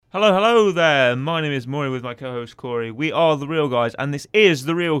Hello there. My name is Maury with my co-host Corey. We are The Real Guys, and this is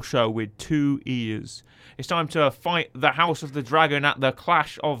The Real Show with 2 E's. It's time to fight the House of the Dragon at the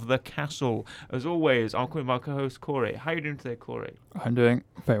Clash of the Castle. As always, I'm with my co-host Corey. How are you doing today, Corey? I'm doing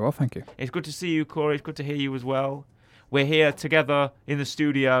very well, thank you. It's good to see you, Corey. It's good to hear you as well. We're here together in the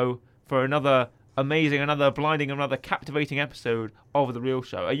studio for another amazing, another blinding, another captivating episode of The Real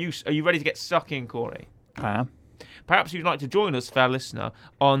Show. Are you ready to get stuck in, Corey? I am. Perhaps you'd like to join us, fair listener,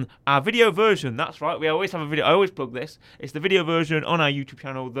 on our video version. That's right, we always have a video. I always plug this. It's the video version on our YouTube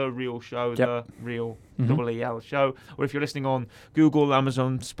channel, The Real Show, The Real EL Show. Or if you're listening on Google,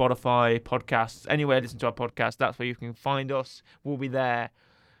 Amazon, Spotify, podcasts, anywhere you listen to our podcast, that's where you can find us. We'll be there.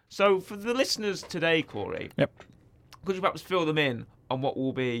 So for the listeners today, Corey, could you perhaps fill them in on what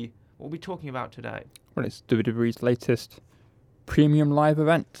we'll be talking about today? Well, it's WWE's latest premium live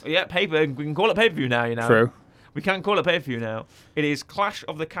event. Yeah, we can call it pay-per-view now, you know. True. We can call it pay-per-view now. It is Clash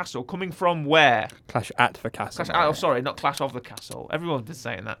of the Castle, coming from where? Clash at the Castle. Not Clash of the Castle. Everyone's been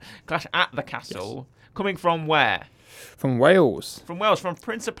saying that. Clash at the Castle, coming from where? From Wales. From Wales, from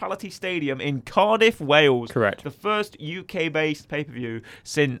Principality Stadium in Cardiff, Wales. Correct. The first UK-based pay-per-view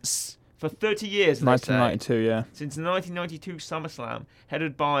for 30 years, 1992, yeah. Since the 1992 SummerSlam,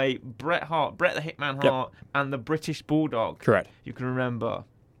 headed by Bret the Hitman Hart, and the British Bulldog. Correct. You can remember.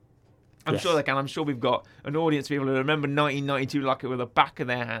 I'm sure they can. I'm sure we've got an audience of people who remember 1992 like it with the back of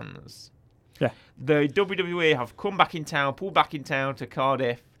their hands. Yeah. The WWE have pulled back in town to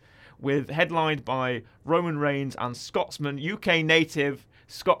Cardiff, headlined by Roman Reigns and UK native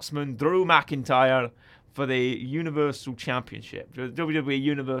Scotsman Drew McIntyre for the Universal Championship, the WWE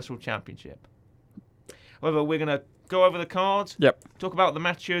Universal Championship. However, we're going to go over the cards, talk about the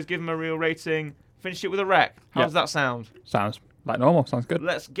matches, give them a real rating, finish it with a rec. How does that sound? Sounds like normal. Sounds good.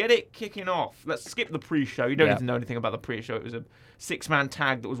 Let's get it kicking off. Let's skip the pre-show. You don't need to know anything about the pre-show. It was a 6-man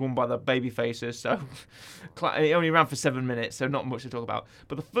tag that was won by the babyfaces, so it only ran for 7 minutes, so not much to talk about.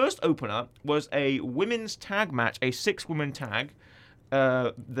 But the first opener was a women's tag match, a 6-woman tag.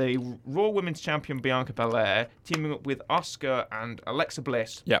 The Raw Women's Champion Bianca Belair teaming up with Asuka and Alexa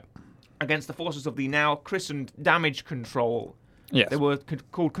Bliss against the forces of the now christened Damage Control. Yes. They were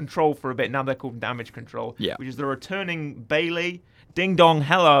called Control for a bit. Now they're called Damage Control, which is the returning Bayley. Ding dong,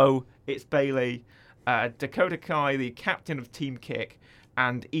 hello, it's Bayley. Dakota Kai, the captain of Team Kick,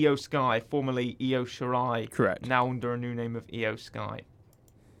 and Io Sky, formerly Io Shirai. Correct. Now under a new name of Io Sky.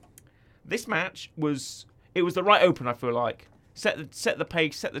 This match was the right open, I feel like. Set the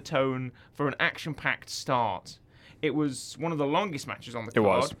pace, set the tone for an action-packed start. It was one of the longest matches on the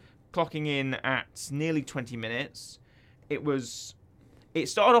card, clocking in at nearly 20 minutes. It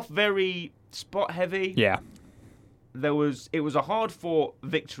started off very spot heavy. Yeah. It was a hard fought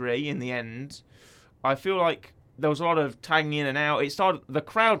victory in the end. I feel like there was a lot of tagging in and out. The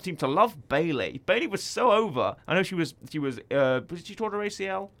crowd seemed to love Bayley. Bayley was so over. I know she was she tore her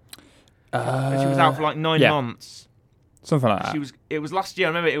ACL? She was out for like 9 months. Something like that. It was last year.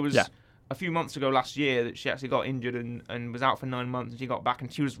 I remember it was a few months ago last year that she actually got injured and was out for 9 months, and she got back,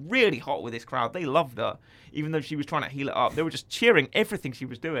 and she was really hot with this crowd. They loved her, even though she was trying to heal it up. They were just cheering everything she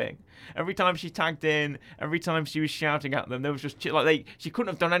was doing. Every time she tagged in, every time she was shouting at them, there was just she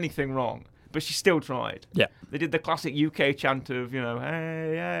couldn't have done anything wrong, but she still tried. Yeah. They did the classic UK chant of,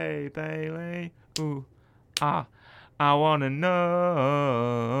 hey, Bayley, ooh, ah. I want to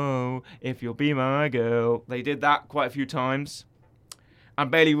know if you'll be my girl. They did that quite a few times. And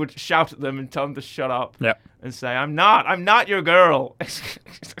Bayley would shout at them and tell them to shut up. And say, I'm not your girl.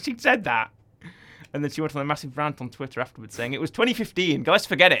 She said that. And then she went on a massive rant on Twitter afterwards saying, it was 2015. Guys,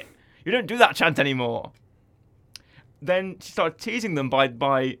 forget it. You don't do that chant anymore. Then she started teasing them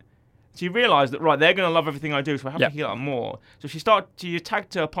by she realised that, they're going to love everything I do, so I have to heal up more. So she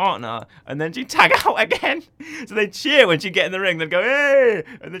tagged to her partner, and then she'd tag out again. So they'd cheer when she'd get in the ring. They'd go, hey!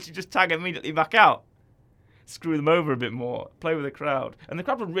 And then she'd just tag immediately back out. Screw them over a bit more. Play with the crowd. And the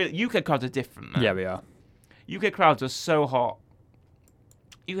crowd were UK crowds are different, man. Yeah, we are. UK crowds are so hot.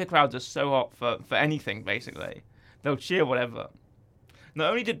 UK crowds are so hot for anything, basically. They'll cheer whatever. Not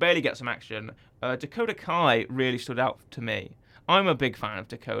only did Bayley get some action, Dakota Kai really stood out to me. I'm a big fan of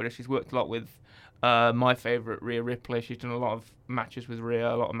Dakota. She's worked a lot with my favourite, Rhea Ripley. She's done a lot of matches with Rhea,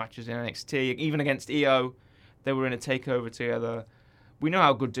 a lot of matches in NXT, even against Io. They were in a takeover together. We know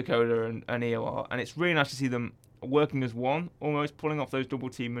how good Dakota and Io are, and it's really nice to see them working as one, almost pulling off those double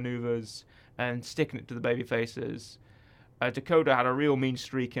team maneuvers and sticking it to the baby faces. Dakota had a real mean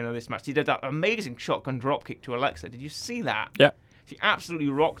streak in this match. He did that amazing shotgun dropkick to Alexa. Did you see that? Yeah. She absolutely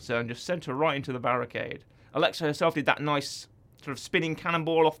rocked her and just sent her right into the barricade. Alexa herself did that nice sort of spinning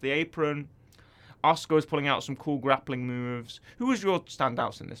cannonball off the apron. Asuka was pulling out some cool grappling moves. Who was your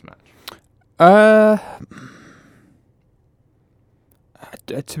standouts in this match?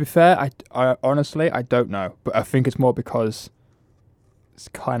 To be fair, I honestly I don't know, but I think it's more because it's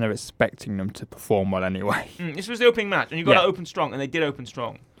kind of expecting them to perform well anyway. This was the opening match, and you got to open strong, and they did open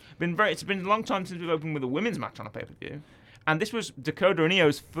strong. It's been a long time since we've opened with a women's match on a pay-per-view, and this was Dakota and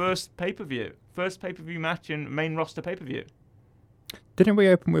Io's first pay-per-view match in main roster pay-per-view. Didn't we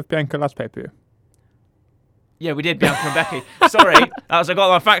open with Bianca last pay-per-view? Yeah, we did, Bianca and Becky. Sorry, I got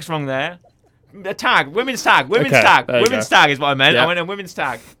my facts wrong there. Women's tag. Women's tag is what I meant. Yeah. I went in women's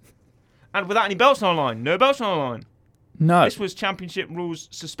tag. And without any belts on the line. No belts on the line. No. This was championship rules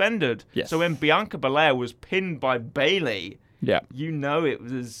suspended. Yes. So when Bianca Belair was pinned by Bayley, you know it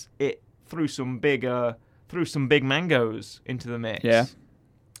threw some big mangoes into the mix. Yeah.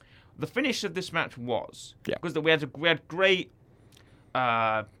 The finish of this match was because we had great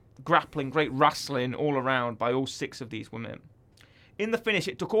grappling, great wrestling all around by all 6 of these women. In the finish,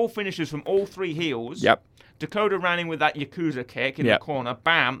 it took all finishers from all 3 heels. Yep. Dakota ran in with that Yakuza kick in the corner.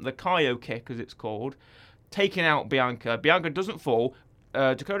 Bam, the Kaio kick, as it's called. Taking out Bianca. Bianca doesn't fall.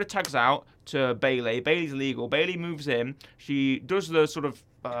 Dakota tags out to Bayley. Bayley's legal. Bayley moves in. She does the sort of,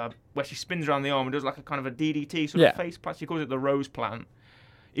 where she spins around the arm and does like a kind of a DDT sort of face plant. She calls it the Rose Plant.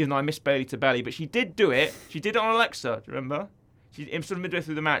 Even though I missed Bayley to belly. But she did do it. She did it on Alexa. Do you remember? Sort of midway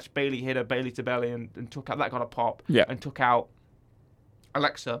through the match, Bayley hit her Bayley to belly and took out, that got a pop. Yeah. And took out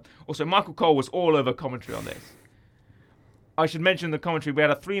Alexa. Also, Michael Cole was all over commentary on this. I should mention the commentary. We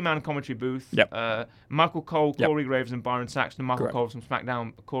had a 3-man commentary booth. Yep. Michael Cole, Corey Graves, and Byron Saxton. Michael Correct. Cole from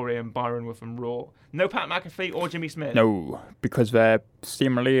SmackDown. Corey and Byron were from Raw. No Pat McAfee or Jimmy Smith. No, because they're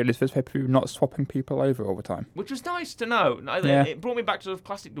seemingly, at least this pay-per-view, not swapping people over all the time. Which was nice to know. Yeah. It brought me back to the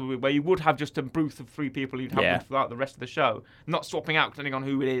classic WWE where you would have just a booth of 3 people you'd have them throughout the rest of the show. Not swapping out depending on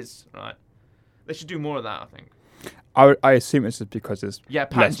who it is. Right? They should do more of that, I think. I assume it's just because there's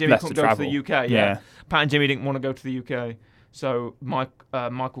Pat less, and Jimmy less couldn't to go travel. to the UK. Yeah. Pat and Jimmy didn't want to go to the UK. So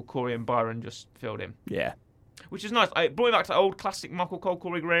Michael, Corey, and Byron just filled in. Yeah. Which is nice. It brought me back to old classic Michael Cole,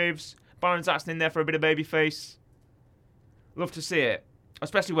 Corey Graves, Byron Saxton in there for a bit of babyface. Love to see it.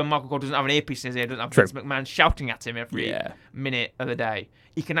 Especially when Michael Cole doesn't have an earpiece in his ear, doesn't have Vince McMahon shouting at him every minute of the day.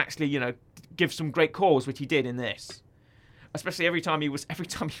 He can actually, give some great calls, which he did in this. Especially every time he was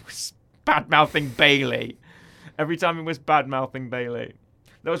bad-mouthing Bayley. There was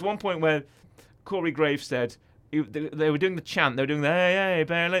one point where Corey Graves said, they were doing the chant, they were doing the hey, hey,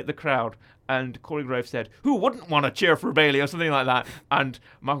 Bayley, the crowd. And Corey Graves said, who wouldn't want to cheer for Bayley or something like that? And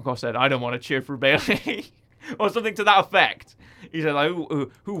Michael Cole said, I don't want to cheer for Bayley. Or something to that effect. He said, like,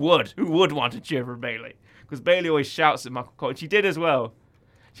 who would want to cheer for Bayley? Because Bayley always shouts at Michael Cole. And she did as well.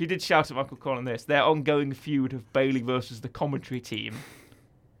 She did shout at Michael Cole on this. Their ongoing feud of Bayley versus the commentary team.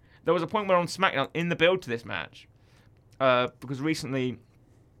 There was a point where on SmackDown, in the build to this match, because recently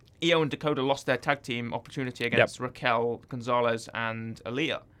Io and Dakota lost their tag team opportunity against Raquel, Gonzalez, and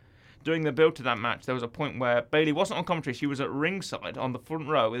Aaliyah. During the build to that match, there was a point where Bayley wasn't on commentary. She was at ringside on the front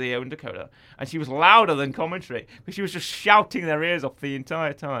row with Io and Dakota, and she was louder than commentary because she was just shouting their ears off the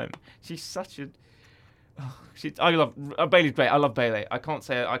entire time. She's such a... I love... Bayley's great. I love Bayley. I can't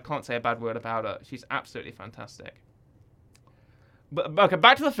say a bad word about her. She's absolutely fantastic. But okay,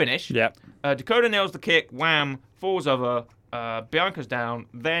 back to the finish. Yeah. Dakota nails the kick. Wham. Falls over. Bianca's down.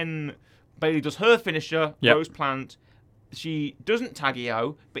 Then Bayley does her finisher. Rose Plant. She doesn't tag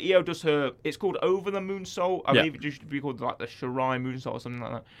Io, but Io does her... It's called Over the Moonsault. I believe it used to be called like the Shirai Moonsault or something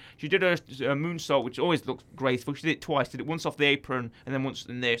like that. She did her moonsault, which always looks graceful. She did it twice. Did it once off the apron and then once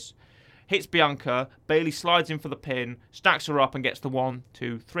in this. Hits Bianca. Bayley slides in for the pin, stacks her up and gets the 1,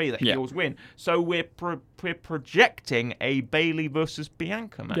 2, 3. The heels win. So we're projecting a Bayley versus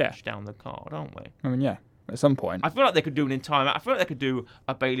Bianca match down the card, aren't we? I mean, yeah. At some point. I feel like they could do an entire... I feel like they could do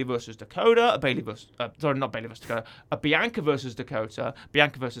a Bayley versus Dakota, a Bianca versus Dakota,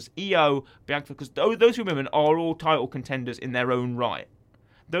 Bianca versus Io, Bianca... Because those 2 women are all title contenders in their own right.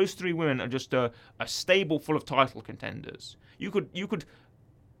 Those 3 women are just a stable full of title contenders. You could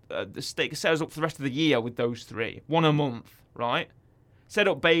set us up for the rest of the year with those 3. 1 a month, right? Set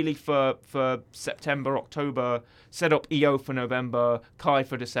up Bayley for September, October. Set up Io for November, Kai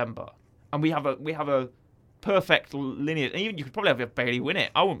for December. And we have a perfect lineage. And even you could probably have Bayley win it.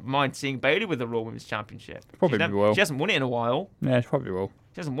 I wouldn't mind seeing Bayley with the Raw Women's Championship. Probably will. She hasn't won it in a while. Yeah, she probably will.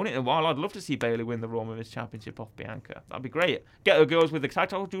 She hasn't won it in a while. I'd love to see Bayley win the Raw Women's Championship off Bianca. That'd be great. Get the girls with the tag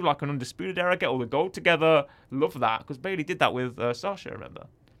title, do like an Undisputed Era, get all the gold together. Love that. Because Bayley did that with Sasha, remember?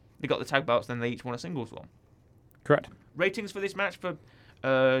 They got the tag belts, then they each won a singles one. Correct. Ratings for this match for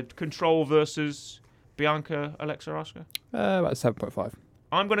Control versus Bianca, Alexa, Asuka? About 7.5.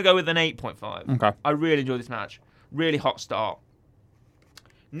 I'm going to go with an 8.5. Okay. I really enjoyed this match. Really hot start.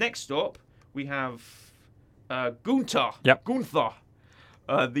 Next up, we have Gunther. Yep. Gunther.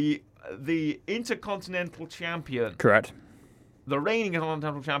 The Intercontinental Champion. Correct. The reigning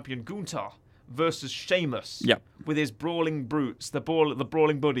Intercontinental Champion, Gunther, versus Sheamus. Yep. With his brawling brutes, the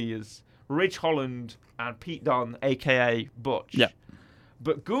brawling buddies, Ridge Holland and Pete Dunne, a.k.a. Butch. Yep.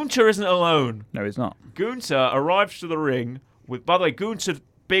 But Gunther isn't alone. No, he's not. Gunther arrives to the ring with, by the way, Gunther,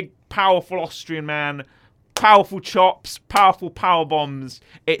 big, powerful Austrian man, powerful chops, powerful power bombs.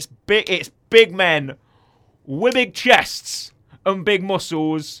 It's big men with big chests and big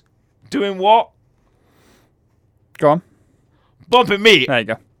muscles doing what? Go on. Bumping meat. There you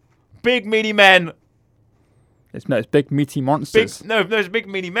go. Big meaty men. It's big meaty monsters. It's big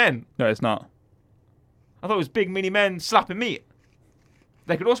meaty men. No, it's not. I thought it was big meaty men slapping meat.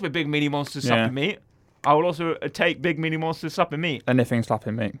 They could also be big meaty monsters slapping meat. I will also take big meaty monsters slapping meat. Anything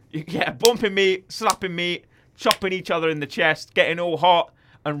slapping meat. Yeah, bumping meat, slapping meat, chopping each other in the chest, getting all hot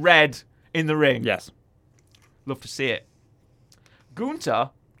and red in the ring. Yes. Love to see it.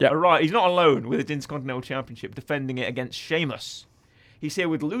 Gunther, Yep. Right, he's not alone with the Intercontinental Championship, defending it against Sheamus. He's here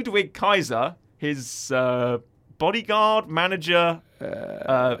with Ludwig Kaiser, his bodyguard, manager,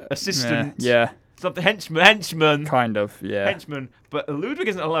 assistant. Yeah. Something henchman. Kind of, yeah. Henchman. But Ludwig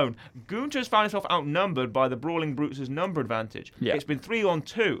isn't alone. Gunther's found himself outnumbered by the Brawling Brutes' number advantage. Yeah. It's been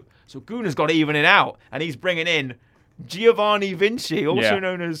 3-on-2. So Gunther's got to even it out. And he's bringing in Giovanni Vinci, also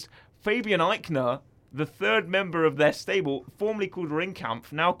known as Fabian Eichner, the third member of their stable, formerly called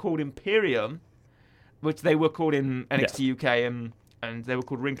Ringkampf, now called Imperium, which they were called in NXT UK, and they were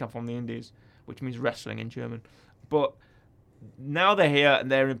called Ringkampf on the Indies, which means wrestling in German. But now they're here,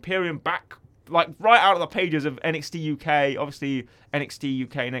 and they're Imperium back, like right out of the pages of NXT UK. Obviously, NXT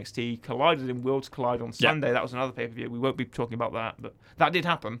UK and NXT collided in Worlds Collide on Sunday. That was another pay-per-view. We won't be talking about that, but that did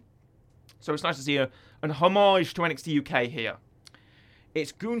happen. So it's nice to see an homage to NXT UK here.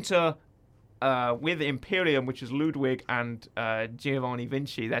 It's Gunther with Imperium, which is Ludwig and Giovanni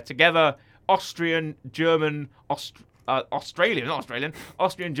Vinci. They're together, Austrian, German, Australian,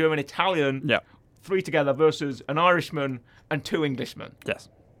 German, Italian. Yeah. 3 together versus an Irishman and 2 Englishmen. Yes.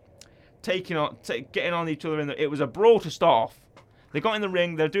 Getting on each other. It was a brawl to start off. They got in the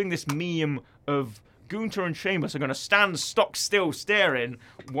ring. They're doing this meme of Gunther and Sheamus are going to stand stock still staring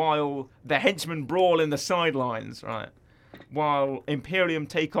while the henchmen brawl in the sidelines, right? While Imperium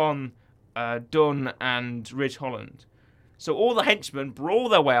take on Dunn and Ridge Holland. So all the henchmen brawl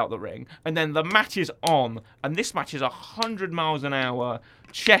their way out the ring, and then the match is on. And this match is 100 miles an hour,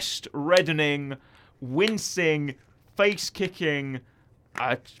 chest reddening, wincing, face kicking,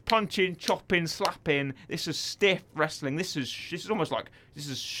 punching, chopping, slapping. This is stiff wrestling. This is almost like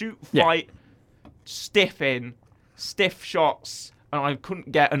shoot, fight, stiff shots, and I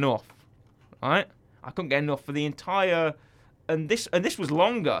couldn't get enough. Right? I couldn't get enough for the entire. And this was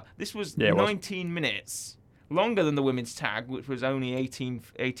longer. This was 19 minutes. Longer than the women's tag, which was only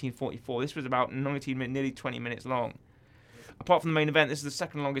 18:44. This was about 19 minutes, nearly 20 minutes long. Apart from the main event, this is the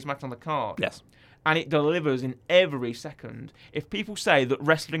second longest match on the card. Yes. And it delivers in every second. If people say that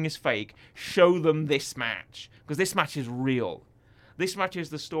wrestling is fake, show them this match. Because this match is real. This match is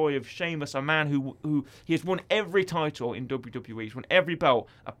the story of Sheamus, a man who he has won every title in WWE. He's won every belt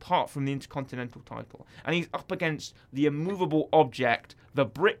apart from the Intercontinental title. And he's up against the immovable object, the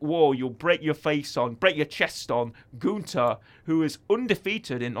brick wall you'll break your face on, break your chest on, Gunther, who is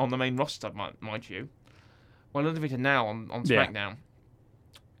undefeated on the main roster, mind you. Well, undefeated now on SmackDown.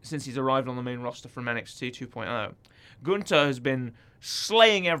 Since he's arrived on the main roster from NXT 2.0. Gunther has been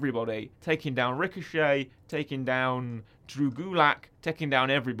slaying everybody, taking down Ricochet, taking down Drew Gulak, taking down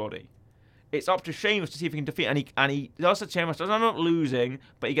everybody. It's up to Sheamus to see if he can defeat, and he does the Sheamus. Does not losing,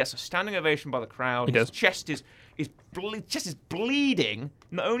 but he gets a standing ovation by the crowd. His chest is bleeding.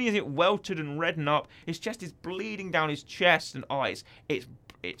 Not only is it welted and reddened up, his chest is bleeding down his chest and eyes. It's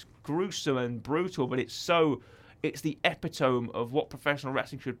gruesome and brutal, but it's the epitome of what professional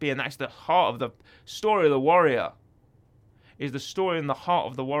wrestling should be, and that's the heart of the story of the Warrior. Is the story in the heart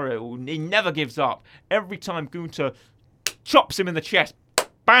of the Warrior. He never gives up. Every time Gunther chops him in the chest,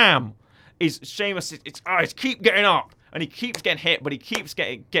 bam! Is Sheamus? It's keep getting up, and he keeps getting hit, but he keeps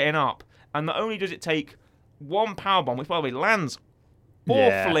getting up. And not only does it take one powerbomb, which by the way lands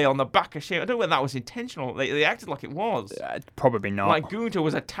awfully on the back of Sheamus. I don't know whether that was intentional. They acted like it was. Probably not. Like Gunther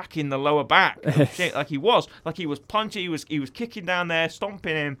was attacking the lower back, like he was punching, he was kicking down there,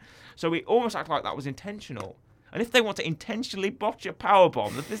 stomping him. So we almost act like that was intentional. And if they want to intentionally botch a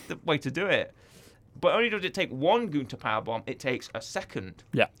powerbomb, this is the way to do it. But only does it take one Gunther powerbomb, it takes a second.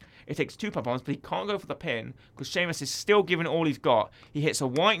 Yeah. It takes 2 power bombs, but he can't go for the pin because Sheamus is still giving it all he's got. He hits a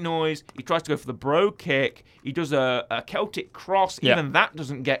white noise. He tries to go for the bro kick. He does a Celtic cross. Yeah. Even that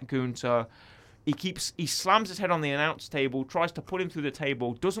doesn't get Gunther. He slams his head on the announce table, tries to put him through the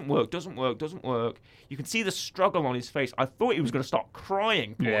table. Doesn't work. You can see the struggle on his face. I thought he was going to start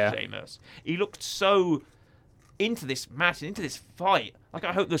crying, poor Sheamus. He looked so into this match, into this fight. Like,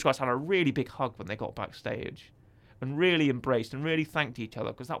 I hope those guys had a really big hug when they got backstage and really embraced and really thanked each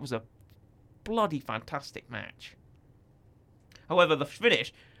other because that was a bloody fantastic match. However, the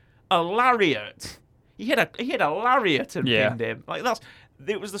finish, a lariat. He hit a lariat and pinned him. Like,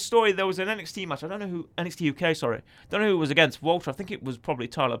 it was the story. There was an NXT match. I don't know who, NXT UK, sorry. Don't know who it was against. Walter. I think it was probably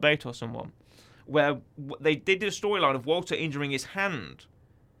Tyler Bate or someone. Where they did a storyline of Walter injuring his hand.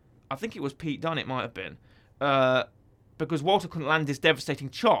 I think it was Pete Dunne, it might have been. Because Walter couldn't land his devastating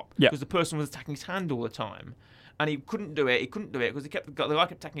chop because the person was attacking his hand all the time. And he couldn't do it because the guy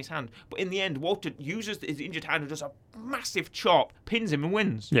kept attacking his hand. But in the end, Walter uses his injured hand and does a massive chop, pins him and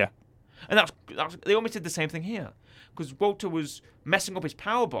wins. Yeah. And they almost did the same thing here. Because Walter was messing up his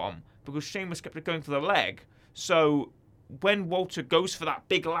powerbomb because Sheamus kept going for the leg. So when Walter goes for that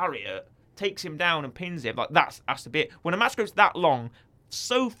big lariat, takes him down and pins him, like that's the bit. When a match goes that long,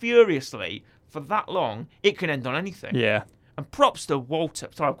 so furiously, for that long, it can end on anything. Yeah. And props to Walter.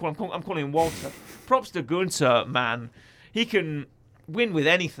 Sorry, I'm calling him Walter. Props to Gunther, man. He can win with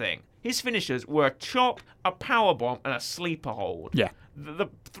anything. His finishers were a chop, a powerbomb, and a sleeper hold. Yeah. The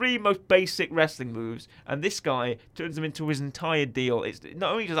 3 most basic wrestling moves, and this guy turns them into his entire deal. It's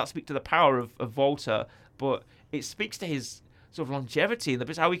not only does that speak to the power of Walter, but it speaks to his sort of longevity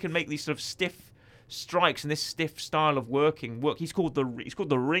and how he can make these sort of stiff strikes and this stiff style of work. He's called the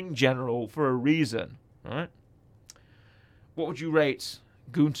ring general for a reason, right? What would you rate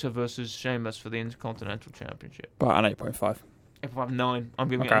Gunther versus Sheamus for the Intercontinental Championship? About an 8.5. If I have 9, I'm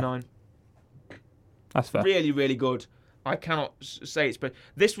giving it a 9. That's fair. Really, really good. I cannot say it's but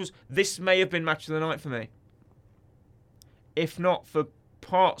this may have been match of the night for me. If not for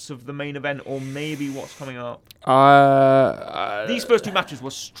parts of the main event or maybe what's coming up. These first 2 matches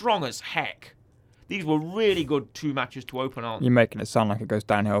were strong as heck. These were really good 2 matches to open on. You're making it sound like it goes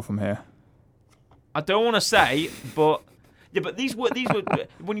downhill from here. I don't want to say, but yeah, but these were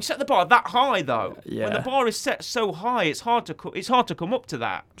when you set the bar that high though. Yeah. When the bar is set so high, it's hard to come up to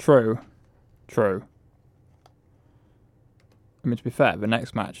that. True. I mean, to be fair, the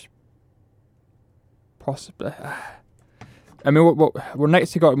next match, possibly. I mean, well,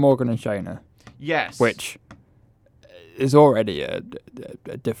 next you got Morgan and Shayna. Yes. Which is already a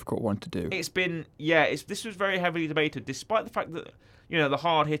difficult one to do. It's been, this was very heavily debated, despite the fact that, the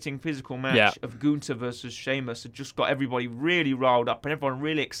hard-hitting physical match of Gunther versus Sheamus had just got everybody really riled up and everyone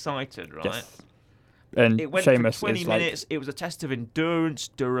really excited, right? Yes. And it went Sheamus for 20 is minutes. It was a test of endurance,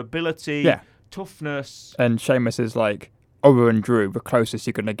 durability, toughness. And Sheamus is like, other than Drew, the closest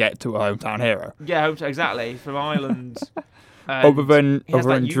you're going to get to a hometown hero. Yeah, exactly. From Ireland. Other than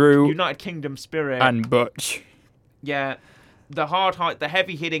Drew. United Kingdom spirit. And Butch. Yeah. The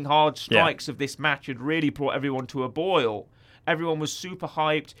heavy-hitting hard strikes of this match had really brought everyone to a boil. Everyone was super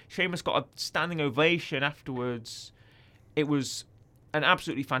hyped. Sheamus got a standing ovation afterwards. It was an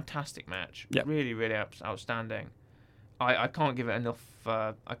absolutely fantastic match. Yep. Really, really outstanding. I can't give it enough.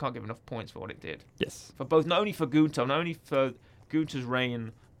 I can't give enough points for what it did. Yes. For both, not only for Gunther, not only for Gunther's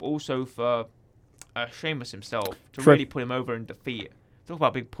reign, but also for Sheamus himself to really put him over in defeat. Talk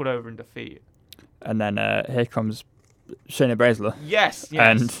about being put over in defeat. And then here comes Shayna Baszler. Yes.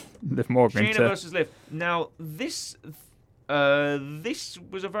 And Liv Morgan. Shayna versus Liv. Now this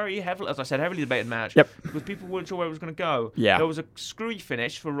was a very heavily debated match. Yep. Because people weren't sure where it was going to go. Yeah. There was a screwy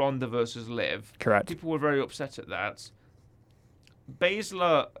finish for Ronda versus Liv. Correct. People were very upset at that.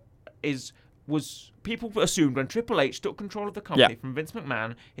 Baszler people assumed when Triple H took control of the company from Vince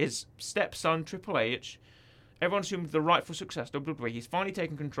McMahon, his stepson Triple H, everyone assumed the rightful success of WWE. He's finally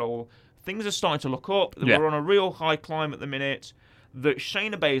taken control. Things are starting to look up. We're on a real high climb at the minute. That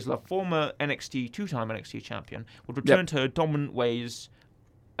Shayna Baszler, former two-time NXT champion, would return to her dominant ways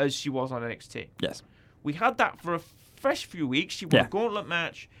as she was on NXT. Yes. We had that for a fresh few weeks. She won a gauntlet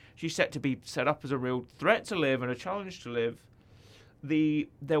match. She's set to be set up as a real threat to Liv and a challenge to Liv.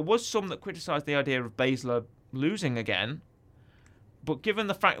 There was some that criticised the idea of Baszler losing again, but given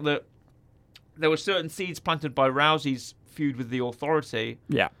the fact that there were certain seeds planted by Rousey's feud with the Authority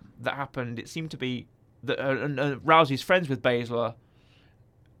that happened, it seemed to be that Rousey's friends with Baszler,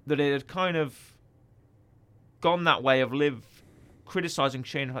 that it had kind of gone that way of Liv criticising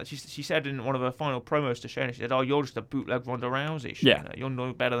Shayna. She said in one of her final promos to Shayna, she said, "Oh, you're just a bootleg Ronda Rousey, Shayna. Yeah. You're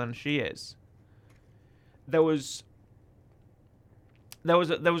no better than she is." There was there was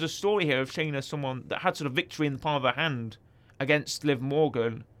a story here of Shayna, someone that had sort of victory in the palm of her hand against Liv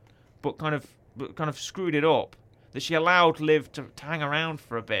Morgan, but kind of screwed it up. That she allowed Liv to hang around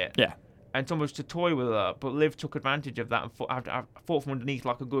for a bit. Yeah. And almost to toy with her, but Liv took advantage of that and fought from underneath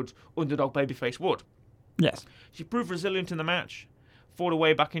like a good underdog babyface would. Yes. She proved resilient in the match, fought her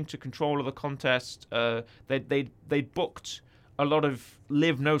way back into control of the contest. They booked a lot of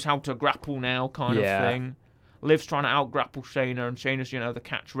Liv knows how to grapple now kind of thing. Liv's trying to out-grapple Shayna, and Shayna's, the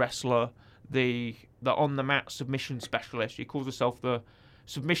catch wrestler, the on-the-mat submission specialist. She calls herself the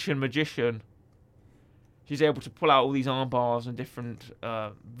submission magician. She's able to pull out all these arm bars and different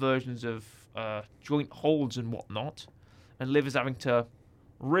versions of joint holds and whatnot. And Liv is having to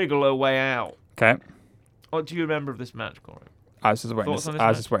wriggle her way out. Okay. What do you remember of this match, Corey? I was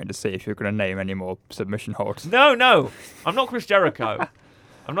just waiting to see if you were going to name any more submission holds. No. I'm not Chris Jericho.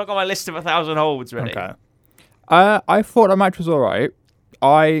 I've not got my list of 1,000 holds ready. Okay. I thought the match was all right.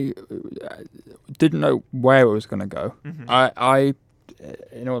 I didn't know where it was going to go. Mm-hmm. I,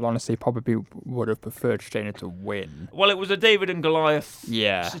 in all honesty, probably would have preferred Shayna to win. Well, it was a David and Goliath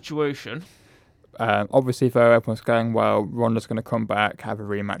Yeah. situation. Obviously, though, everyone's going, well, Ronda's going to come back, have a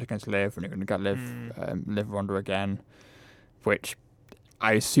rematch against Liv, and you're going to get Liv Ronda again, which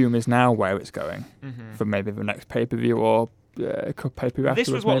I assume is now where it's going for maybe the next pay-per-view or pay-per-view afterwards. This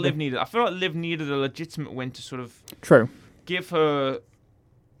was what maybe. Liv needed. I feel like Liv needed a legitimate win to sort of True. give her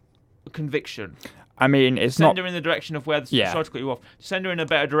a conviction. I mean, it's Send not... her in the direction of where the sorry to cut you off. Send her in a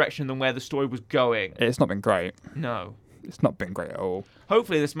better direction than where the story was going. It's not been great. No. It's not been great at all.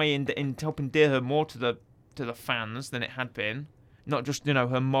 Hopefully this may help endear her more to the fans than it had been. Not just,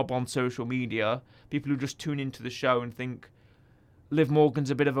 her mob on social media. People who just tune into the show and think Liv Morgan's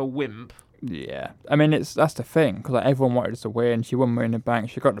a bit of a wimp. Yeah. I mean, that's the thing, because everyone wanted us to win. She won Money in the Bank.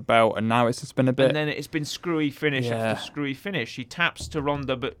 She got the belt, and now it's just been a bit... And then it's been screwy finish after screwy finish. She taps to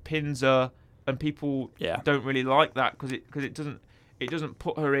Ronda but pins her, and people don't really like that because it doesn't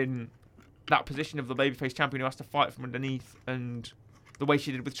put her in that position of the babyface champion who has to fight from underneath, and the way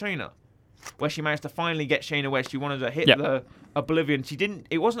she did with Shayna, where she managed to finally get Shayna where she wanted to hit the Oblivion. She didn't.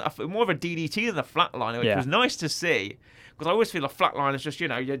 It wasn't more of a DDT than a flatliner, which was nice to see. Because I always feel a flatline is just you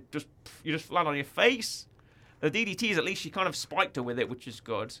just flat on your face. The DDTs, at least she kind of spiked her with it, which is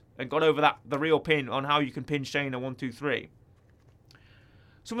good, and got over the real pin on how you can pin Shayna 1, 2, 3.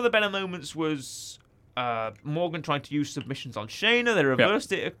 Some of the better moments was Morgan trying to use submissions on Shayna. They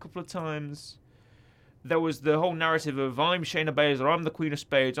reversed it a couple of times. There was the whole narrative of I'm Shayna Baszler, I'm the Queen of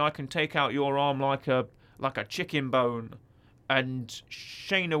Spades, I can take out your arm like a chicken bone. And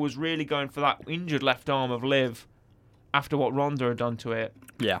Shayna was really going for that injured left arm of Liv after what Ronda had done to it.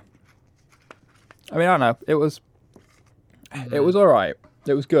 Yeah. I mean, I don't know. It was all right.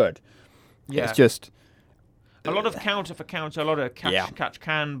 It was good. Yeah. It's just... A lot of counter for counter, a lot of catch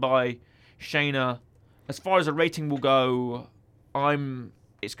can by Shayna. As far as a rating will go,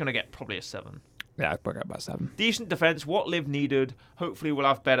 it's going to get probably a 7. Yeah, I'd put it about 7. Decent defense, what Liv needed. Hopefully we'll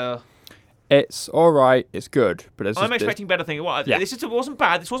have better. It's all right. It's good, but I'm expecting better things. This wasn't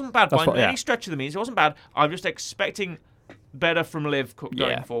bad. This wasn't bad by any stretch of the means. It wasn't bad. I'm just expecting better from Liv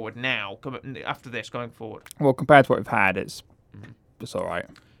going forward now. After this, going forward. Well, compared to what we've had, it's all right.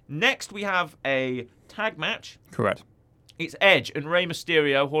 Next, we have a tag match. Correct. It's Edge and Rey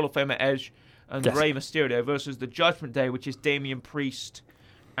Mysterio, Hall of Famer Edge, and Rey Mysterio versus the Judgment Day, which is Damian Priest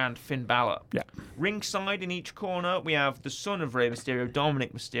and Finn Balor. Yeah. Ringside in each corner, we have the son of Rey Mysterio,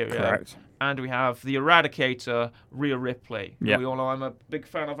 Dominic Mysterio. Correct. And we have the Eradicator, Rhea Ripley. Yeah. We all know I'm a big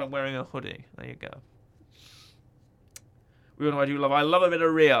fan of. I'm wearing a hoodie. There you go. We all know I do love. I love a bit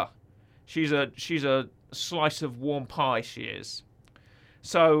of Rhea. She's a slice of warm pie. She is.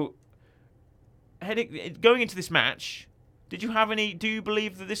 So, going into this match, do you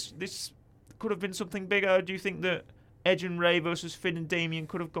believe that this could have been something bigger? Do you think that Edge and Rey versus Finn and Damian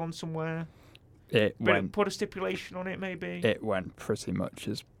could have gone somewhere? Put a stipulation on it, maybe? It went pretty much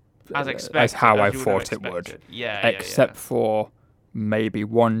as expected. As how I thought it would. Yeah. Except for maybe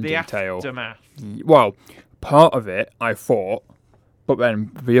one detail. The aftermath. Well, part of it, I thought, but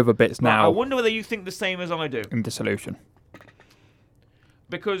then the other bits now... I wonder whether you think the same as I do. In Dissolution.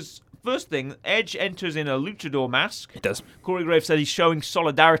 Because, first thing, Edge enters in a luchador mask. He does. Corey Graves said he's showing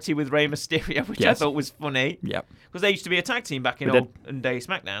solidarity with Rey Mysterio, which I thought was funny. Yep. Because they used to be a tag team back in old day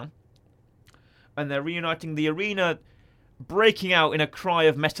SmackDown. And they're reuniting. The arena breaking out in a cry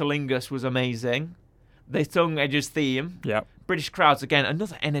of Metalingus was amazing. They sung Edge's theme. Yep. British crowds, again,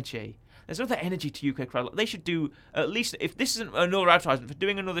 another energy. There's another energy to UK crowd. They should do, at least, if this isn't another advertisement, for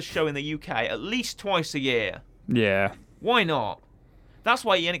doing another show in the UK, at least twice a year. Yeah. Why not? That's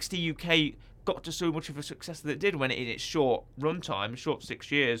why NXT UK got to so much of a success that it did when in its short runtime, short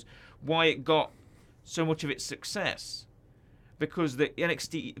 6 years, why it got so much of its success. Because the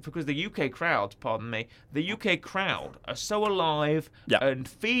UK crowd, the UK crowd are so alive and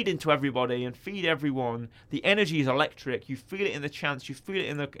feed into everybody and feed everyone. The energy is electric. You feel it in the chants. You feel it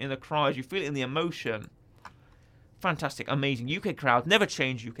in the cries. You feel it in the emotion. Fantastic, amazing. UK crowd, never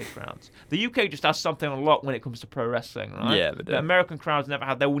change UK crowds. The UK just has something on lock when it comes to pro wrestling, right? Yeah, they do. The American crowds never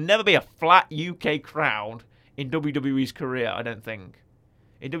had. There will never be a flat UK crowd in WWE's career, I don't think.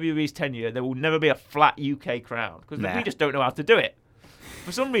 In WWE's tenure, there will never be a flat UK crowd because we just don't know how to do it.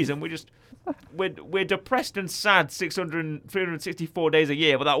 For some reason, we're depressed and sad 364 days a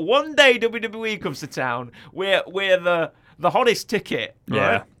year, but that one day WWE comes to town, we're the hottest ticket, right?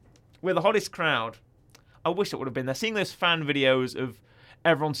 Yeah. We're the hottest crowd. I wish it would have been there. Seeing those fan videos of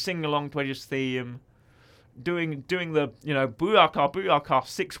everyone singing along to Edge's theme, doing the Booyaka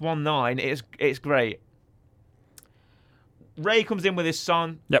 619, it's great. Ray comes in with his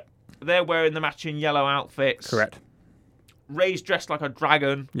son. Yep. They're wearing the matching yellow outfits. Correct. Ray's dressed like a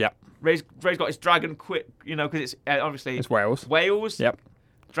dragon. Yep. Ray's got his dragon because it's obviously it's Wales. Wales. Yep.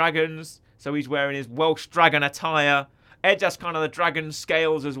 Dragons. So he's wearing his Welsh dragon attire. Edge has kind of the dragon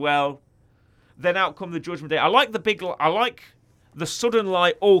scales as well. Then out come the Judgment Day. I like the sudden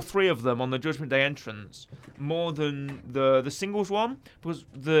light, all three of them on the Judgment Day entrance more than the singles one, because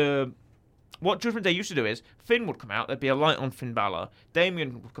what Judgment Day used to do is Finn would come out, there'd be a light on Finn Balor.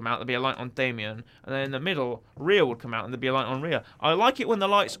 Damien would come out, there'd be a light on Damien. And then in the middle, Rhea would come out and there'd be a light on Rhea. I like it when the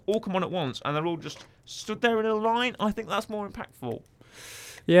lights all come on at once and they're all just stood there in a line. I think that's more impactful.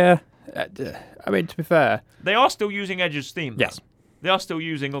 Yeah. I mean, to be fair, they are still using Edge's theme. Yes. They are still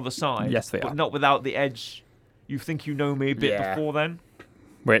using Other Side. Yes, they are. But not without the Edge, You Think You Know Me bit before then.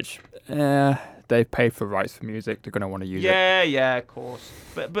 Which, they've paid for rights for music. They're going to want to use it. Yeah, of course.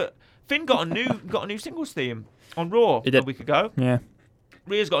 But Finn got a new singles theme on Raw a week ago. Yeah.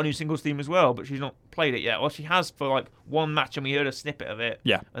 Rhea's got a new singles theme as well, but she's not played it yet. Well, she has for like one match, and we heard a snippet of it.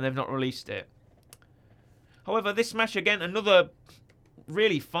 Yeah. And they've not released it. However, this match again, another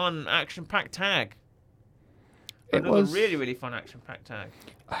really fun action-packed tag. It was really, really fun action-packed tag.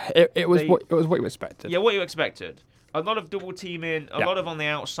 It was what you expected. Yeah, what you expected. A lot of double teaming, a lot of on the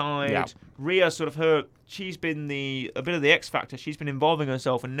outside. Yeah. Rhea she's been a bit of the X Factor. She's been involving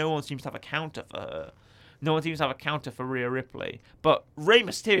herself, and no one seems to have a counter for her. No one seems to have a counter for Rhea Ripley. But Rey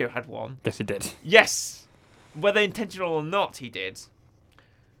Mysterio had one. Yes, he did. Yes! Whether intentional or not, he did.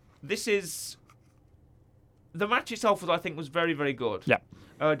 The match itself, I think, was very, very good. Yeah.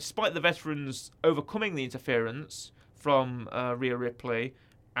 Despite the veterans overcoming the interference from Rhea Ripley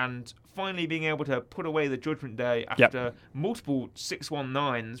and finally being able to put away the Judgment Day after multiple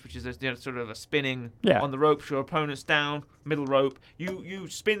 619s, which is sort of a spinning on the ropes, your opponent's down, middle rope. You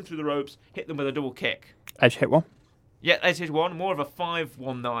spin through the ropes, hit them with a double kick. Edge hit one. Yeah, Edge hit one, more of a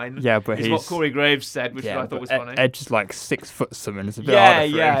 519. Yeah, but is what Corey Graves said, which I thought was funny. Edge is like 6 foot something. It's a bit harder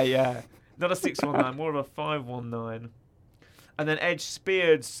for him. Yeah. Not a 619, more of a 519. And then Edge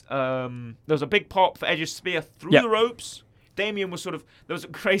speared. There was a big pop for Edge's spear through the ropes. Damien was there was a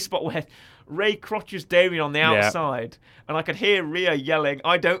great spot where Ray crotches Damien on the outside, and I could hear Rhea yelling,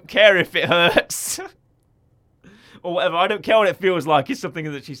 "I don't care if it hurts," or whatever. I don't care what it feels like. Is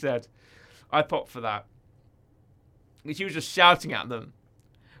something that she said. I popped for that. She was just shouting at them.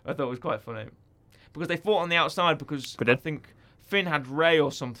 I thought it was quite funny because they fought on the outside because I think Finn had Ray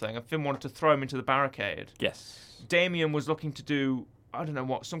or something, and Finn wanted to throw him into the barricade. Yes. Damien was looking to do, I don't know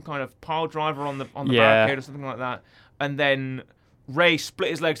what, some kind of pile driver on the barricade or something like that. And then Ray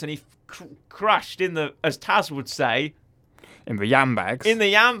split his legs and he crashed as Taz would say. In the yam bags. In the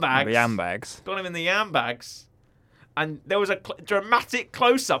yam bags. In the yam bags. Got him in the yam bags. And there was a dramatic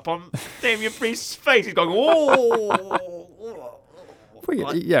close-up on Damian Priest's face. He's going, oh.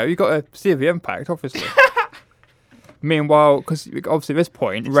 Well, yeah, you got to see the impact, obviously. Meanwhile, because obviously at this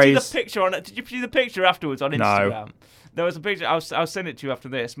point, Ray's... Did you see the picture afterwards on Instagram? No. There was a picture, I'll send it to you after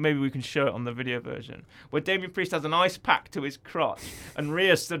this. Maybe we can show it on the video version. Where Damian Priest has an ice pack to his crotch. And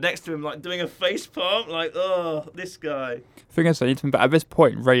Rhea stood next to him like doing a face palm. Like, oh, this guy. Thing is, but at this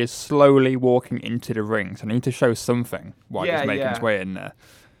point, Ray is slowly walking into the ring. So I need to show something while he's making his way in there.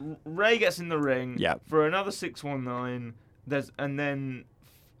 Ray gets in the ring for another 619. And then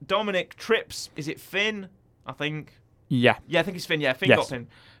Dominic trips. Is it Finn? I think. Yeah. Yeah, I think it's Finn. Yeah, Finn got Finn.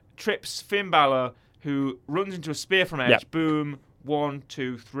 Trips Finn Balor, who runs into a spear from Edge. Yep. Boom. 1,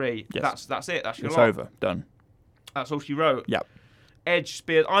 2, 3. Yes. That's it. That's your It's lot. over. Done. That's all she wrote. Yep. Edge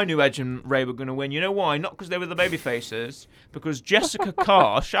spears. I knew Edge and Ray were going to win. You know why? Not because they were the baby faces. Because Jessica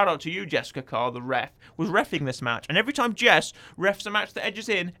Carr, shout out to you, Jessica Carr, the ref, was reffing this match. And every time Jess refs a match that Edge is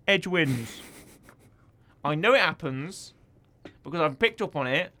in, Edge wins. I know it happens because I've picked up on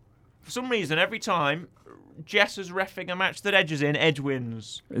it. For some reason, every time Jess is reffing a match that Edge is in, Edge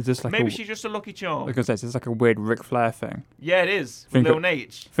wins. Is this like maybe she's just a lucky charm? Because it's like a weird Ric Flair thing. Yeah, it is. With Lil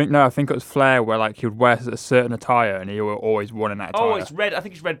Nate. I think it was Flair where like he would wear a certain attire and he always won in that attire. Oh, it's red. I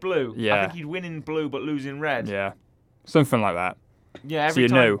think it's red-blue. Yeah. I think he'd win in blue but lose in red. Yeah, something like that. Yeah, every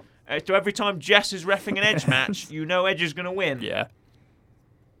time. So every time Jess is reffing an Edge match, you know Edge is going to win. Yeah.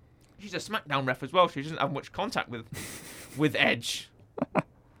 She's a SmackDown ref as well. She doesn't have much contact with Edge.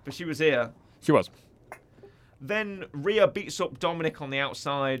 But she was here. She was. Then Rhea beats up Dominic on the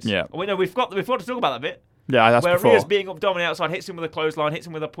outside. Yeah. Oh, wait, no, we've got to talk about that bit. Yeah, that's where before. Rhea's beating up Dominic outside, hits him with a clothesline, hits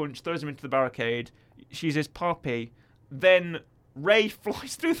him with a punch, throws him into the barricade. She's his puppy. Then Ray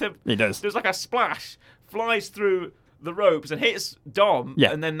flies through the... He does. There's like a splash. Flies through the ropes and hits Dom.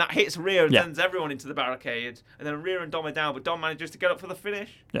 Yeah. And then that hits Rhea and sends everyone into the barricade. And then Rhea and Dom are down, but Dom manages to get up for the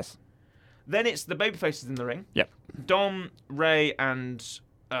finish. Yes. Then it's the babyfaces in the ring. Yep. Dom, Ray, and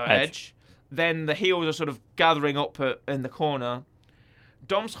Edge. Then the heels are sort of gathering up in the corner.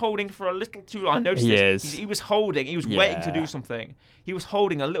 Dom's holding for a little too long. I noticed this. He was holding. He was waiting to do something. He was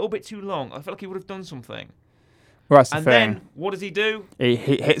holding a little bit too long. I felt like he would have done something. Well, that's the and thing. Then, what does he do? He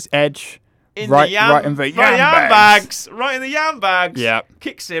hits Edge right in the yam bags. Right in the yam bags. Yeah.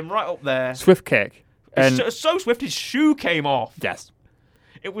 Kicks him right up there. Swift kick. And so swift his shoe came off. Yes.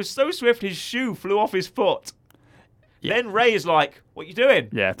 It was so swift his shoe flew off his foot. Yeah. Then Ray is like, "What you doing?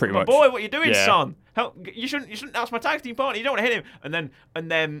 Yeah, pretty my much. boy, what you doing, son? You shouldn't. That's my tag team partner. You don't want to hit him."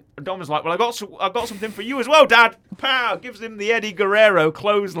 And then Dom is like, "Well, I got something for you as well, Dad." Pow! Gives him the Eddie Guerrero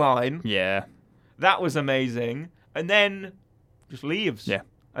clothesline. Yeah. That was amazing. And then just leaves. Yeah.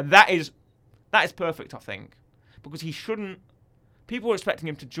 And that is perfect, I think, because he shouldn't. People were expecting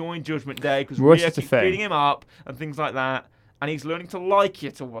him to join Judgment Day because Rhea keeps beating him up and things like that, and he's learning to like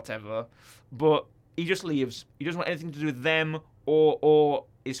it or whatever. But he just leaves. He doesn't want anything to do with them or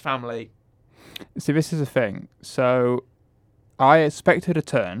his family. See, this is the thing. So, I expected a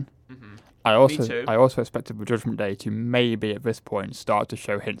turn. Mm-hmm. I too. also expected the Judgment Day to maybe at this point start to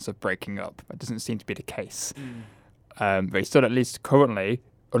show hints of breaking up. That doesn't seem to be the case. But still, at least currently,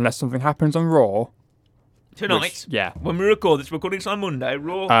 unless something happens on Raw tonight. Yeah. When we record this, recording's on Monday.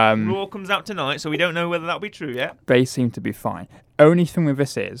 Raw comes out tonight, so we don't know whether that'll be true yet. They seem to be fine. Only thing with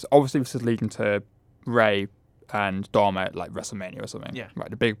this is, obviously, this is leading to Ray and Dom at like WrestleMania or something. Yeah. Right,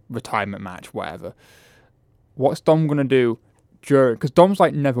 the big retirement match, whatever. What's Dom gonna do during? Because Dom's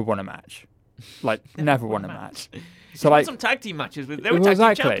like never won a match. Like never won a match. So like some tag team matches with they were tag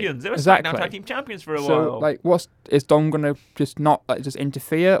team champions. They were SmackDown tag team champions for a while. So like, is Dom gonna just not like just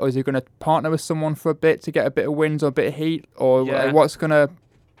interfere, or is he gonna partner with someone for a bit to get a bit of wins or a bit of heat, or like, what's gonna?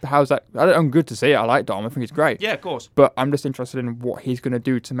 How's that? I'm good to see it. I like Dom. I think he's great. Yeah, of course. But I'm just interested in what he's gonna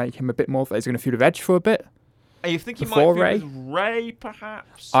do to make him a bit more. Is he gonna feud with Edge for a bit? You think he might feud with Ray,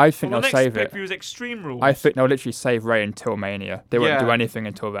 perhaps? I think they'll save it. Next Extreme Rules. I think they'll literally save Ray until Mania. They won't do anything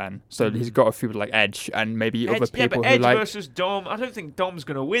until then. So he's got a feud with like Edge and maybe other people but who Edge like. versus Dom. I don't think Dom's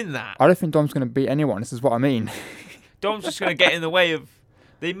going to win that. I don't think Dom's going to beat anyone. This is what I mean. Dom's just going to get in the way of.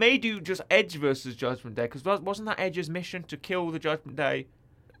 They may do just Edge versus Judgment Day because wasn't that Edge's mission to kill the Judgment Day?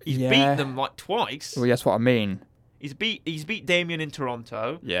 He's beat them like twice. Well, that's what I mean. He's beat Damien in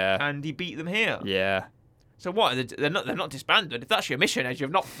Toronto. Yeah. And he beat them here. Yeah. So what? They're not disbanded. If that's your mission, Edge, you're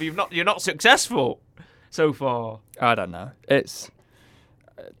not successful so far. I don't know. It's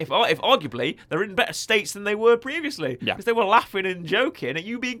if arguably they're in better states than they were previously. Yeah. Because they were laughing and joking at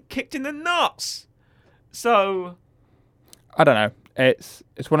you being kicked in the nuts. So I don't know. It's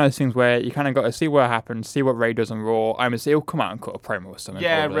one of those things where you kind of got to see what happens, see what Ray does on Raw. I mean, he'll come out and cut a promo or something.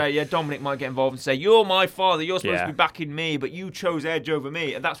 Yeah, probably. Ray. Yeah, Dominic might get involved and say, "You're my father. You're supposed to be backing me, but you chose Edge over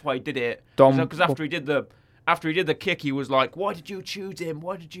me," and that's why he did it. Because after he did the kick, he was like, "Why did you choose him?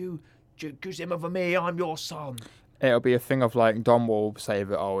 Why did you choose him over me? I'm your son." It'll be a thing of like Dom will say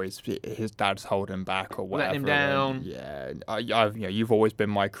that his dad's holding him back or whatever. Letting him down. Yeah, you've always been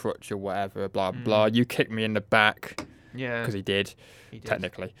my crutch or whatever. Blah blah. You kicked me in the back. Yeah, because he did.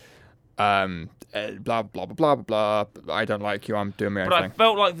 Technically. Blah blah blah blah blah. I don't like you. I'm doing my own thing. But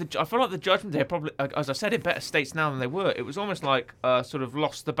I felt like the Judgment Day probably, as I said, in better states now than they were. It was almost like a sort of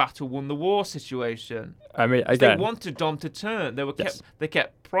lost the battle, won the war situation. I mean, again, they wanted Dom to turn. They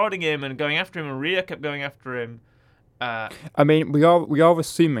kept prodding him and going after him, and Rhea kept going after him. I mean, we are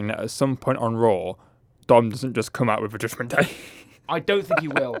assuming that at some point on Raw, Dom doesn't just come out with a Judgment Day. I don't think he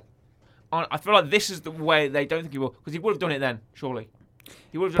will. I feel like this is the way they don't think he will, because he would have done it then, surely.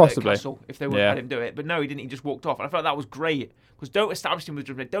 He would have done it at Possibly. Castle if they wouldn't let him do it. But no, he didn't. He just walked off. And I felt that was great. Because don't establish him with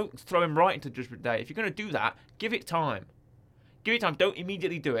Judgment Day. Don't throw him right into Judgment Day. If you're going to do that, give it time. Give it time. Don't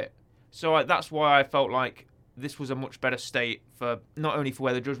immediately do it. So that's why I felt like this was a much better state for not only for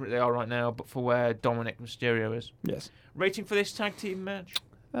where the Judgment Day are right now, but for where Dominic Mysterio is. Yes. Rating for this tag team match?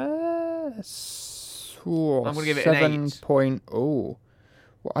 I'm going to give it an 8. Oh.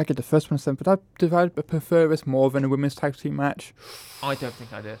 Well, I get the first one 7, but did I prefer this more than a women's tag team match? I don't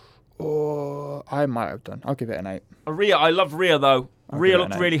think I did. Oh, I might have done. I'll give it an 8. Rhea, I love Rhea though. Rhea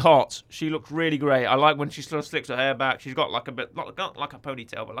looked 8. really hot. She looked really great. I like when she sort of slicks her hair back. She's got like a bit, not like a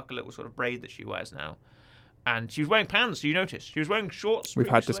ponytail, but like a little sort of braid that she wears now. And she was wearing pants. You noticed? She was wearing shorts. We've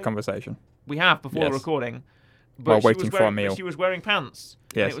had this conversation. We have before the recording. But while waiting for a meal. She was wearing pants.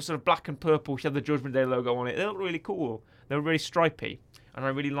 Yes. And it was sort of black and purple. She had the Judgment Day logo on it. They looked really cool. They were really stripy, and I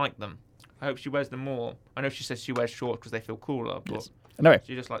really liked them. I hope she wears them more. I know she says she wears shorts because they feel cooler, but yes. Anyway,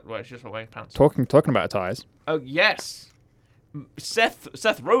 she's just like wearing pants. Talking about ties. Oh yes,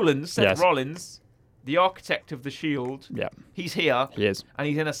 Seth Rollins, the architect of the Shield. Yeah, he's here. He is, and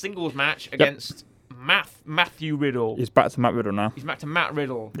he's in a singles match against Matthew Riddle. He's back to Matt Riddle now. He's back to Matt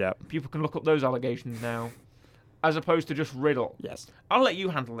Riddle. Yeah, people can look up those allegations now, as opposed to just Riddle. Yes, I'll let you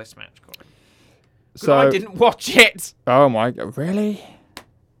handle this match, Colin. So I didn't watch it. Oh my God, really?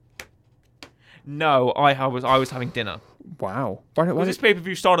 No, I was having dinner. Wow. This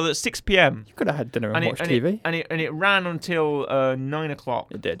pay-per-view started at 6 p.m. You could have had dinner and watched TV. And it ran until 9 o'clock.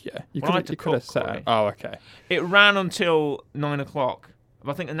 It did, yeah. You could have set it. Oh, okay. It ran until 9 o'clock.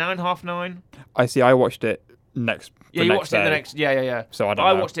 I think 9, half 9. I see. I watched it next. Yeah, you watched it the next. Yeah. So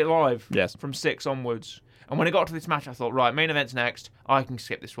I watched it live. Yes. From 6 onwards. And when it got to this match, I thought, right, main event's next. I can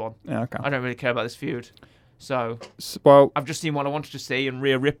skip this one. Yeah, okay. I don't really care about this feud. So, I've just seen what I wanted to see, and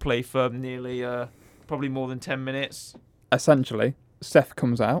Rhea Ripley for nearly, probably more than 10 minutes. Essentially, Seth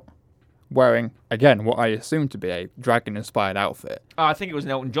comes out wearing, again, what I assume to be a dragon-inspired outfit. I think it was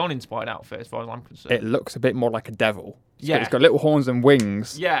an Elton John-inspired outfit, as far as I'm concerned. It looks a bit more like a devil. Yeah. It's got little horns and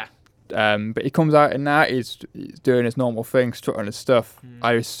wings. Yeah. But he comes out in that, he's doing his normal thing, strutting his stuff.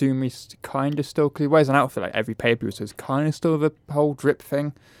 I assume he's kind of still, because he wears an outfit like every pay-per-view, so it's kind of still the whole drip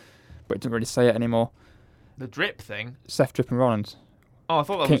thing, but it doesn't really say it anymore. The drip thing? Seth Drippin' Rollins. Oh, I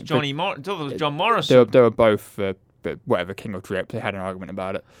thought that was John Morrison. They were both, but whatever, King of Drip. They had an argument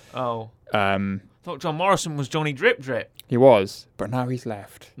about it. Oh. I thought John Morrison was Johnny Drip. He was, but now he's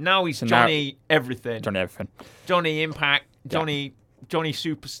left. Now he's Johnny Everything. Johnny Everything. Johnny Impact. Johnny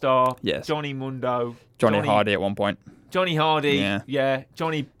Superstar. Yes. Johnny Mundo. Johnny Hardy at one point. Johnny Hardy. Yeah.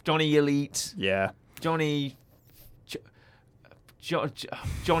 Johnny Elite. Yeah. Johnny,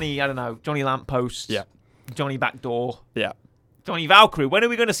 I don't know. Johnny Lamppost. Yeah. Johnny Backdoor. Yeah. Johnny Valkyrie. When are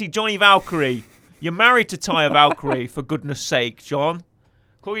we going to see Johnny Valkyrie? You're married to Taya Valkyrie, for goodness sake, John.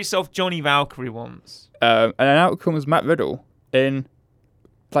 Call yourself Johnny Valkyrie once. And then out comes Matt Riddle in,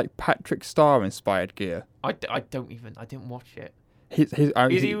 like, Patrick Star-inspired gear. I didn't watch it.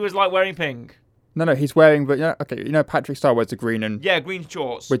 He was, like, wearing pink. No, he's wearing, but yeah, okay, Patrick Star wears the green and... Yeah, green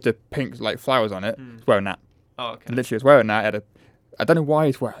shorts. With the pink, like, flowers on it. He's wearing that. Oh, okay. And literally, he's wearing that. I don't know why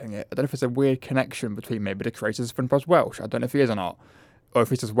he's wearing it. I don't know if there's a weird connection between maybe the creators of SpongeBob's Welsh. I don't know if he is or not. Or if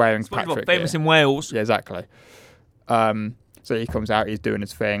he's just wearing Patrick. Famous in Wales. Yeah, exactly. So he comes out, he's doing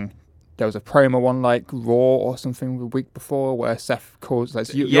his thing. There was a promo on like Raw or something the week before where Seth calls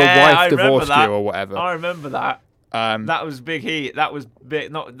like your wife divorced you or whatever. I remember that. That was big heat. That was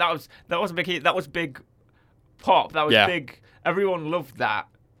big. That wasn't big heat. That was big pop. That was big. Everyone loved that.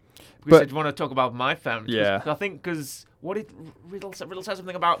 We said, "Do you want to talk about my family?" Yeah. I think because what did Riddle say? Riddle said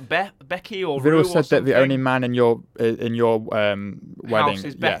something about Becky or Riddle Rue said or that the only man in your wedding house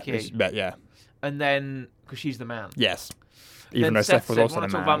is Becky. Yeah. And then because she's the man. Yes. Even though Seth was also the man.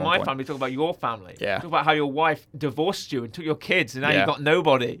 Talk about my family. Talk about your family. Yeah. Talk about how your wife divorced you and took your kids, and now you've got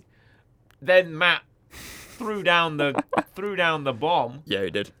nobody. Then Matt threw down the bomb. Yeah,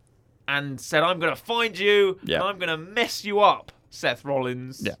 he did. And said, "I'm going to find you. Yeah. And I'm going to mess you up, Seth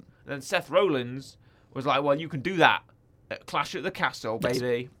Rollins." Yeah. And then Seth Rollins was like, "Well, you can do that at Clash at the Castle,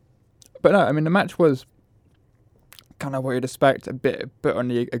 baby." But no, I mean the match was kind of what you'd expect. A bit on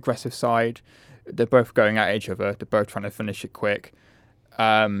the aggressive side. They're both going at each other. They're both trying to finish it quick.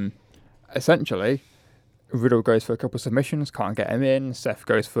 Essentially, Riddle goes for a couple of submissions, can't get him in. Seth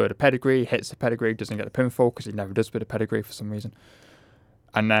goes for the pedigree, hits the pedigree, doesn't get the pinfall because he never does with the pedigree for some reason.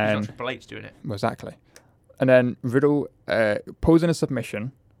 And then He's not Triple H doing it. Exactly. And then Riddle pulls in a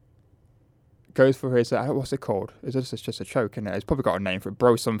submission, goes for his what's it called? Is this just a choke? In it? It's probably got a name for it.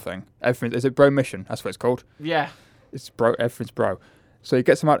 Bro something. Everything is it Bro Mission? That's what it's called. Yeah. It's bro. Everything's bro. So he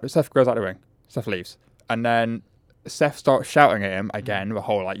gets him out. Seth goes out of the ring. Seth leaves, and then Seth starts shouting at him again, the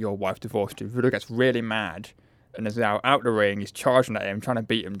whole, like, your wife divorced you. Riddle gets really mad and is now out the ring. He's charging at him, trying to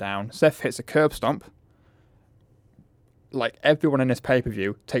beat him down. Seth hits a curb stomp. Like, everyone in this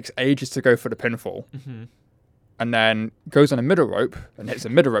pay-per-view takes ages to go for the pinfall. Mm-hmm. And then goes on a middle rope and hits a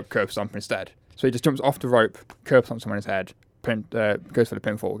middle rope curb stomp instead. So he just jumps off the rope, curb stomps someone in his head, goes for the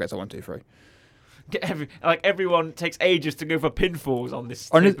pinfall, gets a 1, 2, 3. Everyone takes ages to go for pinfalls on this.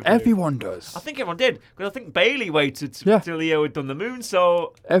 Everyone does. I think everyone did, because I think Bailey waited till Leo had done the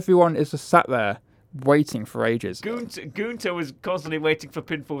moonsault. Everyone is just sat there waiting for ages. Gunther was constantly waiting for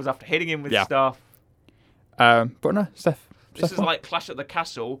pinfalls after hitting him with stuff. But no, Seth. This is like Clash at the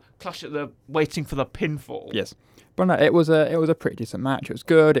Castle, waiting for the pinfall. Yes. But no, it was a pretty decent match. It was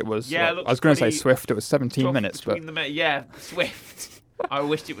good. It was. I was going to say swift. It was 17 minutes, but swift. I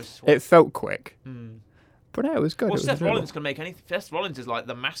wished it was swift. It felt quick. But no, it was good. Well, Seth Rollins can make anything. Seth Rollins is like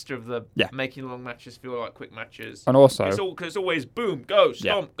the master of making long matches feel like quick matches. And also, it's always boom, go,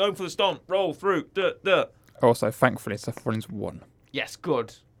 stomp, going for the stomp, roll through, duh. Also, thankfully, Seth Rollins won. Yes,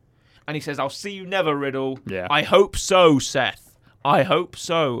 good. And he says, "I'll see you never, Riddle." Yeah. I hope so, Seth. I hope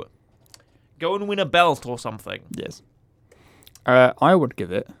so. Go and win a belt or something. Yes. I would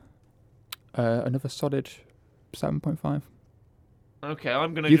give it another solid 7.5. Okay,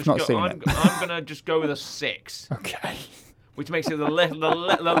 I'm gonna You've just not go. seen I'm gonna just go with a 6. Okay. Which makes it the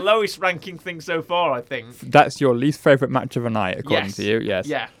lowest ranking thing so far, I think. That's your least favourite match of the night, according to you. Yes.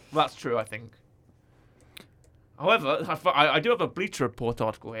 Yeah, that's true, I think. However, I do have a Bleacher Report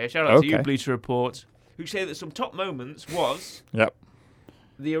article here. Shout out to you, Bleacher Report, who say that some top moments was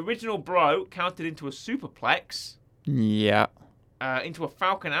the original bro counted into a superplex. Yeah. Into a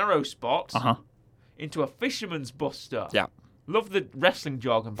Falcon Arrow spot. Uh-huh. Into a Fisherman's Buster. Yeah. Love the wrestling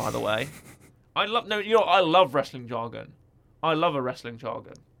jargon, by the way. I love wrestling jargon. I love a wrestling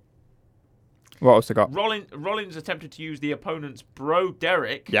jargon. What else I got? Rollins attempted to use the opponent's bro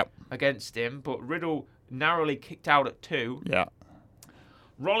Derek against him, but Riddle narrowly kicked out at 2. Yeah.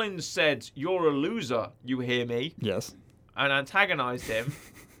 Rollins said, "You're a loser, you hear me?" Yes. And antagonized him,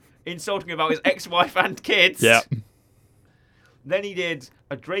 insulting about his ex-wife and kids. Yeah. Then he did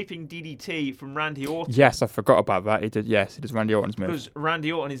a draping DDT from Randy Orton. Yes, I forgot about that. He did Randy Orton's move. Because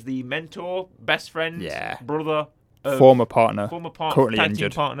Randy Orton is the mentor, best friend, brother, former partner, currently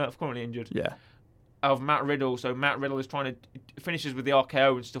injured. Currently injured. Yeah. Of Matt Riddle. So Matt Riddle is trying to finishes with the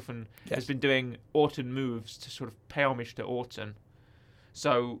RKO and stuff, and has been doing Orton moves to sort of pay homage to Orton.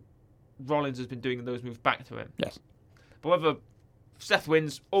 So Rollins has been doing those moves back to him. Yes. But whether Seth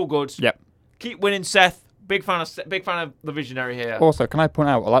wins, all good. Yep. Keep winning, Seth. Big fan of the visionary here. Also, can I point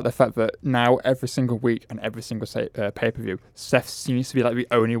out, I like the fact that now every single week and every single pay-per-view, Seth seems to be like the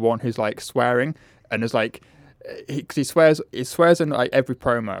only one who's like swearing, and is like, he swears in like every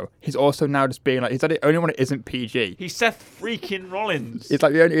promo. He's also now just being like, he's like the only one that isn't PG. He's Seth freaking Rollins. It's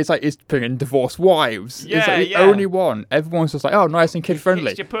like he's putting in divorced wives. Yeah, he's like the only one. Everyone's just like, oh, nice and kid friendly. He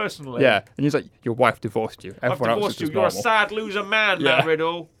hates you personally. Yeah, and he's like, your wife divorced you. Everyone I've divorced you. You're a sad loser man, Matt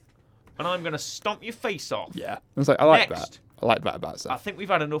Riddle. And I'm going to stomp your face off. Yeah. I was like, I like that. I like that about Seth. I think we've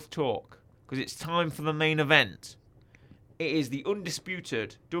had enough talk, because it's time for the main event. It is the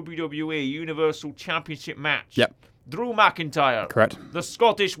undisputed WWE Universal Championship match. Yep. Drew McIntyre. Correct. The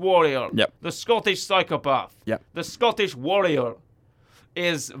Scottish Warrior. Yep. The Scottish Psychopath. Yep. The Scottish Warrior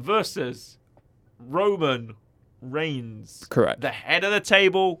is versus Roman Reigns. Correct. The head of the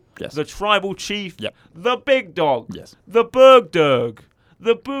table. Yes. The tribal chief. Yep. The big dog. Yes. The Bergdurg.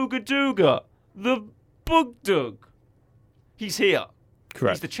 The Boogadooga. The Bugdug. He's here.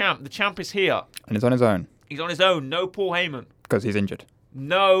 Correct. He's the champ. The champ is here. And he's on his own. He's on his own. No Paul Heyman. Because he's injured.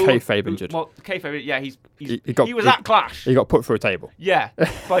 No. Kayfabe injured. Well, Kayfabe, yeah, he was at Clash. He got put through a table. Yeah,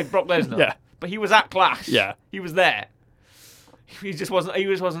 by Brock Lesnar. Yeah. But he was at Clash. Yeah. He was there. He just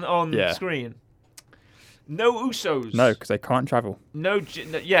wasn't on screen. No Usos. No, because they can't travel. They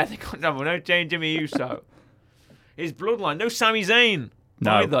can't travel. No Jimmy Uso. His bloodline. No Sami Zayn.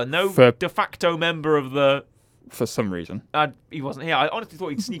 No. Either. No de facto member of the... For some reason. He wasn't here. I honestly thought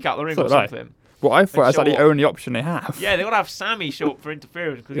he'd sneak out the ring or something. Well, I thought that's like the only option they have. Yeah, they got to have Sammy show up for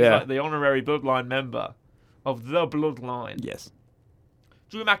interference, because he's like the honorary bloodline member of the bloodline. Yes.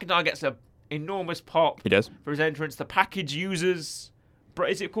 Drew McIntyre gets an enormous pop. He does. For his entrance. The package uses...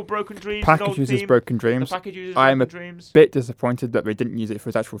 Is it called Broken Dreams? Package uses Broken Dreams. The package uses Broken Dreams. I'm a bit disappointed that they didn't use it for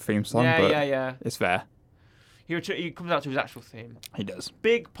his actual theme song, but it's fair. He comes out to his actual theme. He does.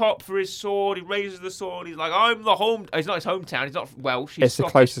 Big pop for his sword. He raises the sword. He's like, I'm the home... It's not his hometown. He's not Welsh. He's it's Scottish.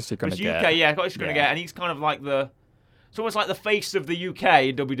 The closest you're going to get. UK, yeah. Closest you're going to get. And he's kind of like it's almost like the face of the UK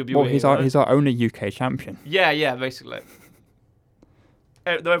in WWE. Well, he's our only UK champion. Yeah, basically.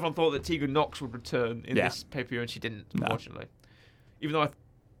 though everyone thought that Tegan Knox would return in Yeah. this pay-per-view, and she didn't, No. unfortunately. Even though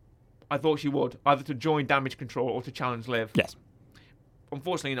I thought she would, either to join Damage Control or to challenge Liv. Yes.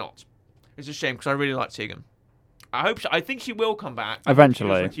 Unfortunately not. It's a shame because I really like Tegan. I think she will come back.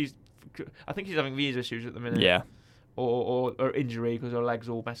 Eventually. I think she's having visa issues at the minute. Yeah. Or injury because her leg's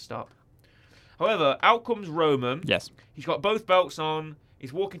all messed up. However, out comes Roman. Yes. He's got both belts on.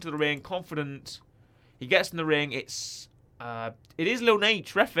 He's walking to the ring, confident. He gets in the ring. It is Lil Nate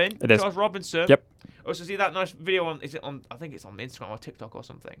reffing. It is. Charles Robinson. Yep. Also, see that nice video on? Is it on? I think it's on Instagram or TikTok or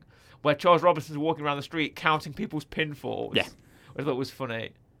something, where Charles Robinson's walking around the street counting people's pinfalls. Yeah. I thought it was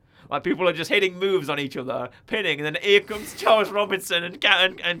funny. Like people are just hitting moves on each other, pinning, and then here comes Charles Robinson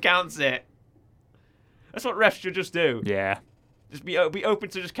and counts it. That's what refs should just do. Yeah. Just be open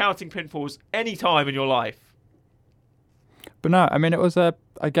to just counting pinfalls any time in your life. But no, I mean, it was a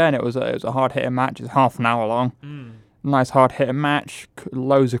hard hitting match. It's half an hour long. Nice hard hitting match.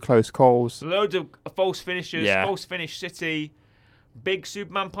 Loads of close calls. Loads of false finishes. Yeah. False finish city. Big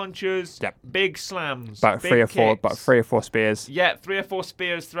Superman punches. Yep. Big slams. About big three or four spears. Yeah, 3 or 4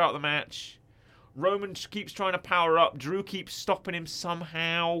 spears throughout the match. Roman keeps trying to power up. Drew keeps stopping him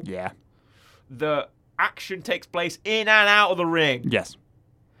somehow. Yeah. The action takes place in and out of the ring. Yes.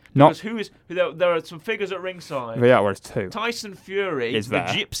 Because there are some figures at ringside. Yeah, well, it's 2. Tyson Fury, Is the there.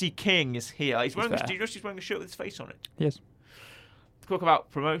 Gypsy King, is here. He's wearing. there. Do you notice he's wearing a shirt with his face on it? He is. Talk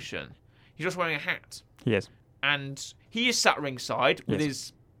about promotion. He's just wearing a hat, He is. and he is sat ringside with Yes.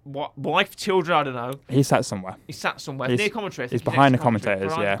 his wife, children. I don't know. He sat somewhere. He's sat somewhere He's- near commentary. I think he's behind next the to commentary,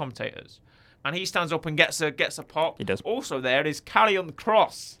 commentators, behind yeah. the commentators. And he stands up and gets a pop. He does. Also there is Karrion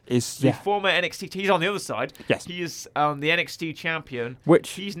Kross, the Yeah. former NXT. He's on the other side. Yes. He is the NXT champion.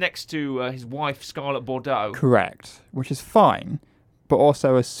 Which He's next to his wife Scarlett Bordeaux. correct, which is fine, but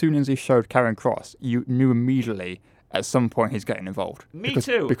also as soon as he showed Karen Cross, you knew immediately at some point he's getting involved. Me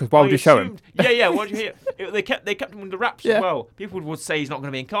too. Because why would I you show him? assumed- Yeah. Why would you hear? They kept him under wraps Yeah. as well. People would say he's not going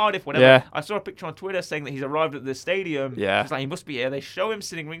to be in Cardiff, whatever. Yeah. I saw a picture on Twitter saying that he's arrived at the stadium. Yeah. It's like he must be here. They show him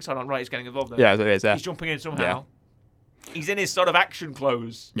sitting ringside. I'm right. He's getting involved. Then. Yeah, there is. He's jumping in somehow. He's in his sort of action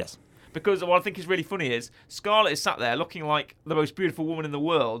clothes. Yes. Because what I think is really funny is Scarlett is sat there looking like the most beautiful woman in the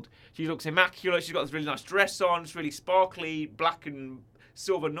world. She looks immaculate. She's got this really nice dress on. It's really sparkly, black and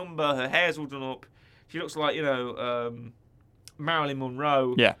silver number. Her hair's all done up. She looks like, Marilyn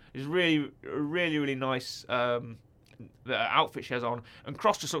Monroe. Yeah. It's really, really, really nice the outfit she has on. And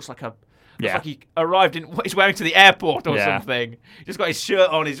Cross just looks like like he arrived in what he's wearing to the airport or Yeah. something. He's just got his shirt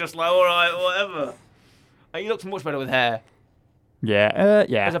on. He's just like, all right, whatever. He looks much better with hair. Yeah.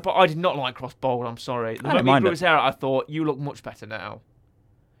 Yeah. I did not like Cross bald. I'm sorry. The I moment don't he mind grew it. his hair out, I thought you look much better now.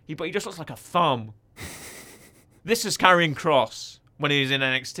 But he just looks like a thumb. This is carrying Cross when he was in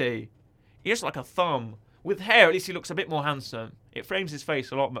NXT. He just like a thumb with hair. At least he looks a bit more handsome. It frames his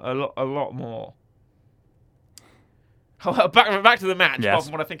face a lot more. Back to the match. Yes. Apart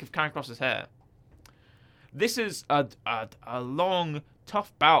from what I think of Karen Cross's hair. This is a long,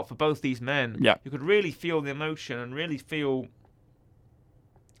 tough bout for both these men. Yeah. You could really feel the emotion and really feel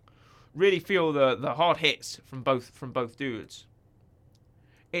the hard hits from both dudes.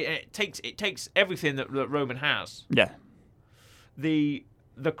 It takes everything that Roman has. Yeah. The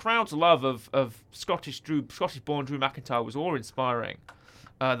crowd's love of Scottish-born Drew McIntyre was awe-inspiring.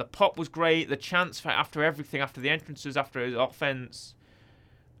 The pop was great. The chants after everything, after the entrances, after his offense.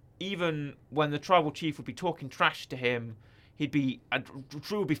 Even when the tribal chief would be talking trash to him,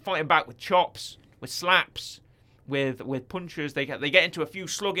 Drew would be fighting back with chops, with slaps, with punches. They get into a few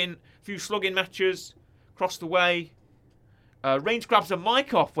slugging matches across the way. Reigns grabs a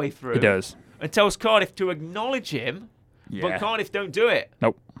mic halfway through. He does. And tells Cardiff to acknowledge him, Yeah. but Cardiff don't do it.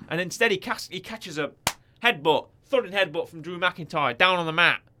 Nope. And instead he catches a thudding headbutt from Drew McIntyre down on the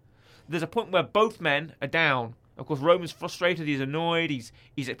mat. There's a point where both men are down. Of course, Roman's frustrated. He's annoyed. He's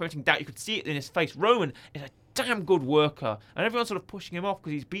experiencing doubt. You could see it in his face. Roman is a damn good worker, and everyone's sort of pushing him off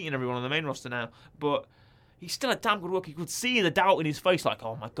because he's beating everyone on the main roster now. But he's still a damn good worker. You could see the doubt in his face, like,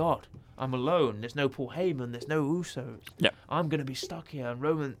 oh my God, I'm alone. There's no Paul Heyman. There's no Usos. Yep. I'm gonna be stuck here, and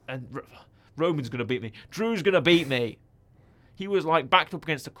Roman's gonna beat me. Drew's gonna beat me. He was like backed up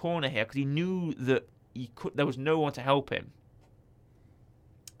against the corner here because he knew that there was no one to help him.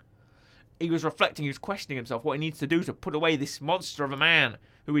 He was reflecting, he was questioning himself what he needs to do to put away this monster of a man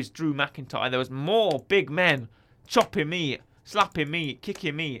who is Drew McIntyre. There was more big men chopping me, slapping me,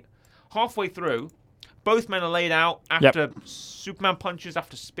 kicking me. Halfway through, both men are laid out after Superman punches,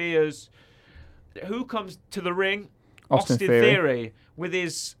 after spears. Who comes to the ring? Austin Theory. With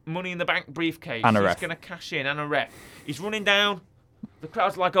his Money in the Bank briefcase. And a He's ref. going to cash in, and a ref. He's running down. The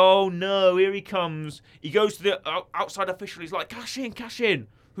crowd's like, oh no, here he comes. He goes to the outside official. He's like, cash in, cash in.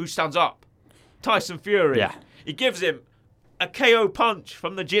 Who stands up? Tyson Fury. Yeah. He gives him a KO punch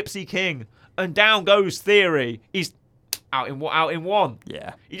from the Gypsy King. And down goes Theory. He's out in one.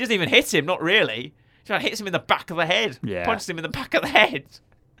 Yeah. He doesn't even hit him, not really. He just hits him in the back of the head. Yeah. Punches him in the back of the head.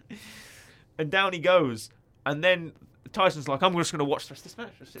 And down he goes. And then Tyson's like, I'm just going to watch the rest of this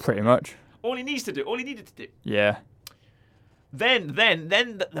match. Pretty much. All he needed to do. Yeah. Then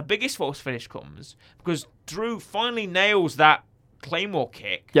the biggest false finish comes because Drew finally nails that Claymore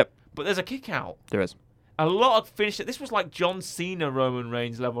kick. Yep. But there's a kick out. There is. A lot of finish. This was like John Cena Roman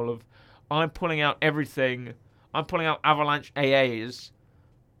Reigns level of I'm pulling out everything. I'm pulling out Avalanche AAs.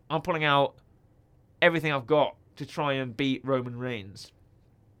 I'm pulling out everything I've got to try and beat Roman Reigns.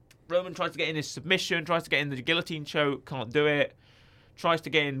 Roman tries to get in his submission, tries to get in the guillotine choke, can't do it. Tries to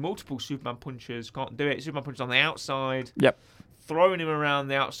get in multiple Superman punches, can't do it. Superman punches on the outside. Yep. Throwing him around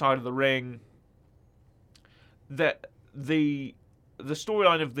the outside of the ring. The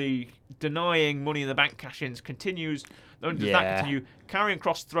storyline of the denying Money in the Bank cash-ins continues. Not only does that continue, Karrion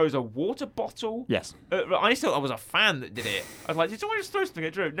Kross throws a water bottle. Yes. I just thought I was a fan that did it. I was like, did someone just throw something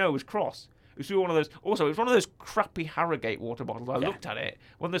at Drew? No, it was Kross. It was one of those. Also, it was one of those crappy Harrogate water bottles. I looked at it.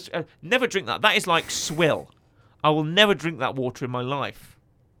 Never drink that. That is like swill. I will never drink that water in my life.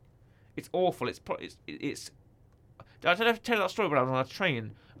 It's awful. It's. I don't know if to tell you that story, but I was on a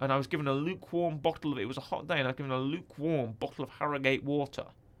train and I was given a lukewarm bottle of it. It was a hot day and I was given a lukewarm bottle of Harrogate water.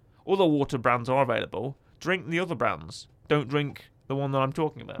 Other water brands are available. Drink the other brands. Don't drink the one that I'm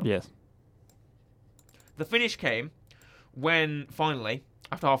talking about. Yes. The finish came when, finally,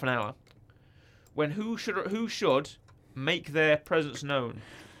 after half an hour, when who should make their presence known?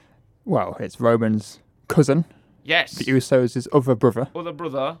 Well, it's Roman's cousin. Yes. The Usos' other brother.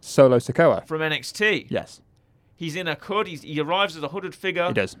 Solo Sikoa. From NXT. Yes. He's in a hood. He arrives as a hooded figure.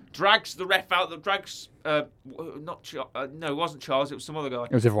 He does. Drags the ref out. No, it wasn't Charles. It was some other guy.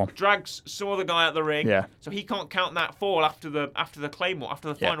 It was everyone. Drags some other guy out the ring. Yeah. So he can't count that fall after the Claymore, after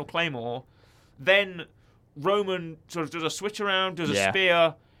the final Claymore. Then Roman sort of does a switch around, does a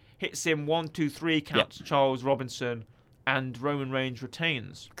spear, hits him 1, 2, 3, counts Charles Robinson, and Roman Reigns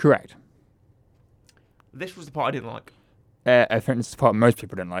retains. Correct. This was the part I didn't like. I think this is the part most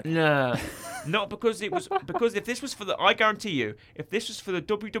people didn't like. Nah. Not because it was... Because if this was for the... I guarantee you, if this was for the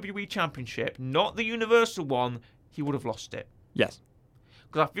WWE Championship, not the Universal one, he would have lost it. Yes.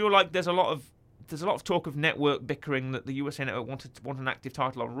 Because I feel like there's a lot of talk of network bickering that the USA Network want an active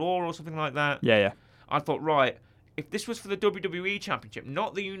title on Raw or something like that. Yeah. I thought, right, if this was for the WWE Championship,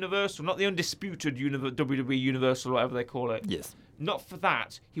 not the Universal, not the undisputed WWE Universal, whatever they call it. Yes. Not for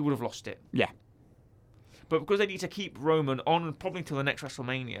that, he would have lost it. Yeah. But because they need to keep Roman on probably until the next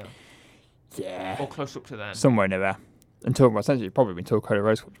WrestleMania. Yeah. Or close up to then. Somewhere near there. Essentially, probably until Cody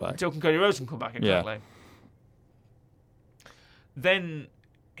Rhodes comes back. Until Cody Rhodes can come back, exactly. Yeah. Then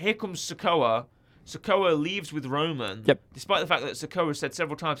here comes Sikoa. Sikoa leaves with Roman. Yep. Despite the fact that Sikoa said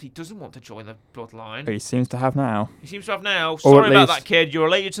several times he doesn't want to join the bloodline. He seems to have now. Sorry about that, kid. You're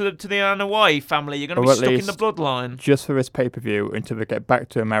related to the Anoa'i family. You're going to be stuck in the bloodline. Just for this pay-per-view until they get back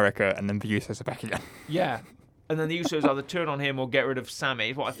to America and then the Usos are back again. Yeah. And then the Usos either turn on him or get rid of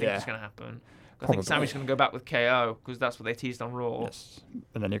Sammy. Is what I think is going to happen. I think Sammy's going to go back with KO because that's what they teased on Raw. Yes.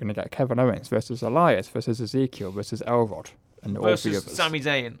 And then you're going to get Kevin Owens versus Elias versus Ezekiel versus Elrod. And versus all the others. Sami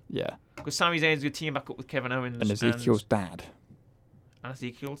Zayn. Yeah. Because Sami Zayn's going to team back up with Kevin Owens. And Ezekiel's dad.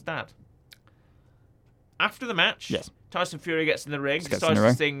 After the match, Tyson Fury gets in the ring, decides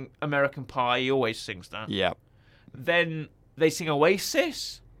to sing American Pie. He always sings that. Yeah. Then they sing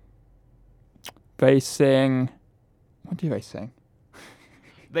Oasis. They sing... What do they sing?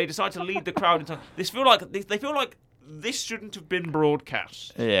 They decide to lead the crowd into... They feel like this shouldn't have been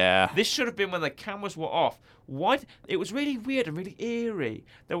broadcast. Yeah. This should have been when the cameras were off. Why? It was really weird and really eerie.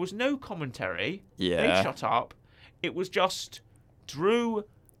 There was no commentary. Yeah. They shut up. It was just Drew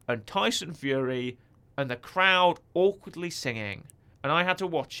and Tyson Fury and the crowd awkwardly singing. And I had to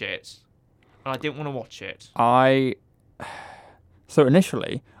watch it. And I didn't want to watch it. So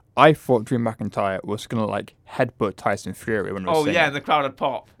initially, I thought Drew McIntyre was going to headbutt Tyson Fury when he was singing. Yeah, and the crowd would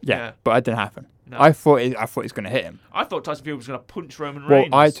pop. Yeah, but it didn't happen. No. I thought he was going to hit him. I thought Tyson Fury was going to punch Roman Reigns.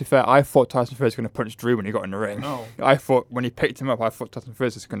 Well, to be fair, I thought Tyson Fury was going to punch Drew when he got in the ring. Oh. I thought when he picked him up, I thought Tyson Fury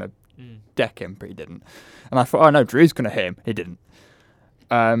was going to deck him, but he didn't. And I thought, oh no, Drew's going to hit him. He didn't.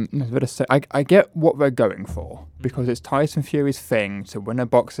 I get what they're going for because it's Tyson Fury's thing to win a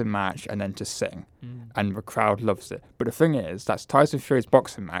boxing match and then to sing, and the crowd loves it. But the thing is, that's Tyson Fury's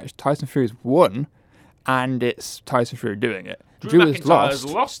boxing match. Tyson Fury's won, and it's Tyson Fury doing it. Drew McIntyre has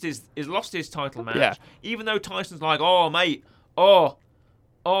lost his title match. Yeah. Even though Tyson's like, oh mate, Oh,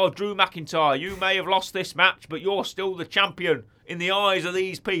 Drew McIntyre, you may have lost this match, but you're still the champion in the eyes of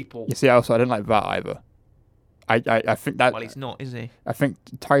these people. You see, also, I didn't like that either. I think that... Well, he's not, is he? I think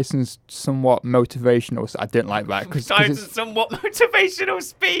Tyson's somewhat motivational. So I didn't like that. Tyson's somewhat motivational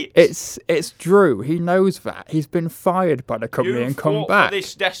speech. It's Drew. He knows that. He's been fired by the company and come back. For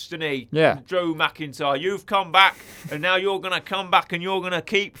this destiny, yeah. Drew McIntyre. You've come back, and now you're going to come back and you're going to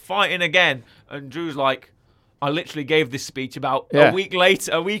keep fighting again. And Drew's like, I literally gave this speech about a week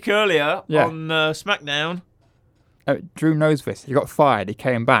earlier on SmackDown. Drew knows this. He got fired. He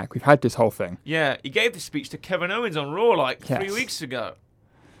came back. We've had this whole thing. Yeah, he gave this speech to Kevin Owens on Raw 3 weeks ago.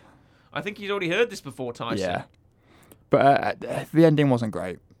 I think he's already heard this before, Tyson. Yeah. But the ending wasn't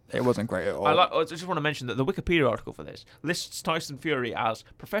great. It wasn't great at all. I just want to mention that the Wikipedia article for this lists Tyson Fury as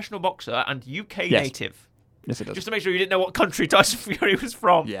professional boxer and UK native. Yes, it does. Just to make sure you didn't know what country Tyson Fury was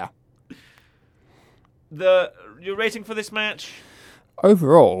from. Yeah. Your rating for this match?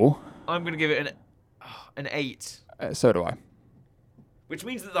 Overall, I'm going to give it an 8. So do I. Which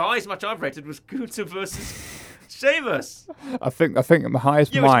means that the highest match I've rated was Gunther versus Sheamus. I think the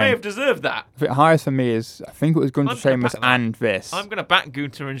highest which may have deserved that. I think the highest for me is, I think it was Gunther, Sheamus and this. I'm going to back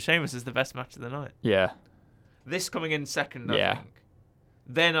Gunther and Sheamus as the best match of the night. Yeah. This coming in second, I think.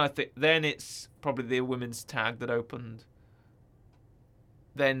 Then it's probably the women's tag that opened.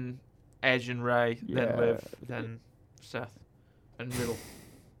 Then Edge and Ray. Then Liv. Then Seth and Riddle.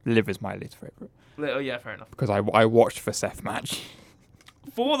 Liv is my least favourite. Oh, yeah, fair enough. Because I watched the Seth match.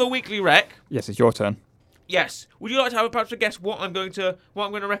 For the weekly rec. Yes, it's your turn. Yes. Would you like to have perhaps a guess what I'm going to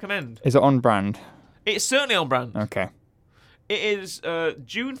recommend? Is it on brand? It's certainly on brand. Okay. It is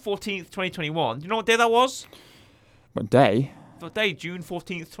June 14th, 2021. Do you know what day that was? What day? What day June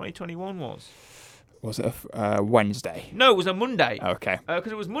 14th, 2021 was? Was it a Wednesday? No, it was a Monday. Okay.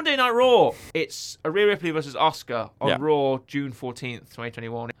 Because it was Monday Night Raw. It's Rhea Ripley versus Asuka on Raw, June 14th,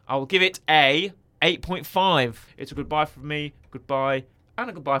 2021. I will give it a 8.5. It's a goodbye from me, goodbye, and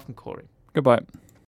a goodbye from Corey. Goodbye.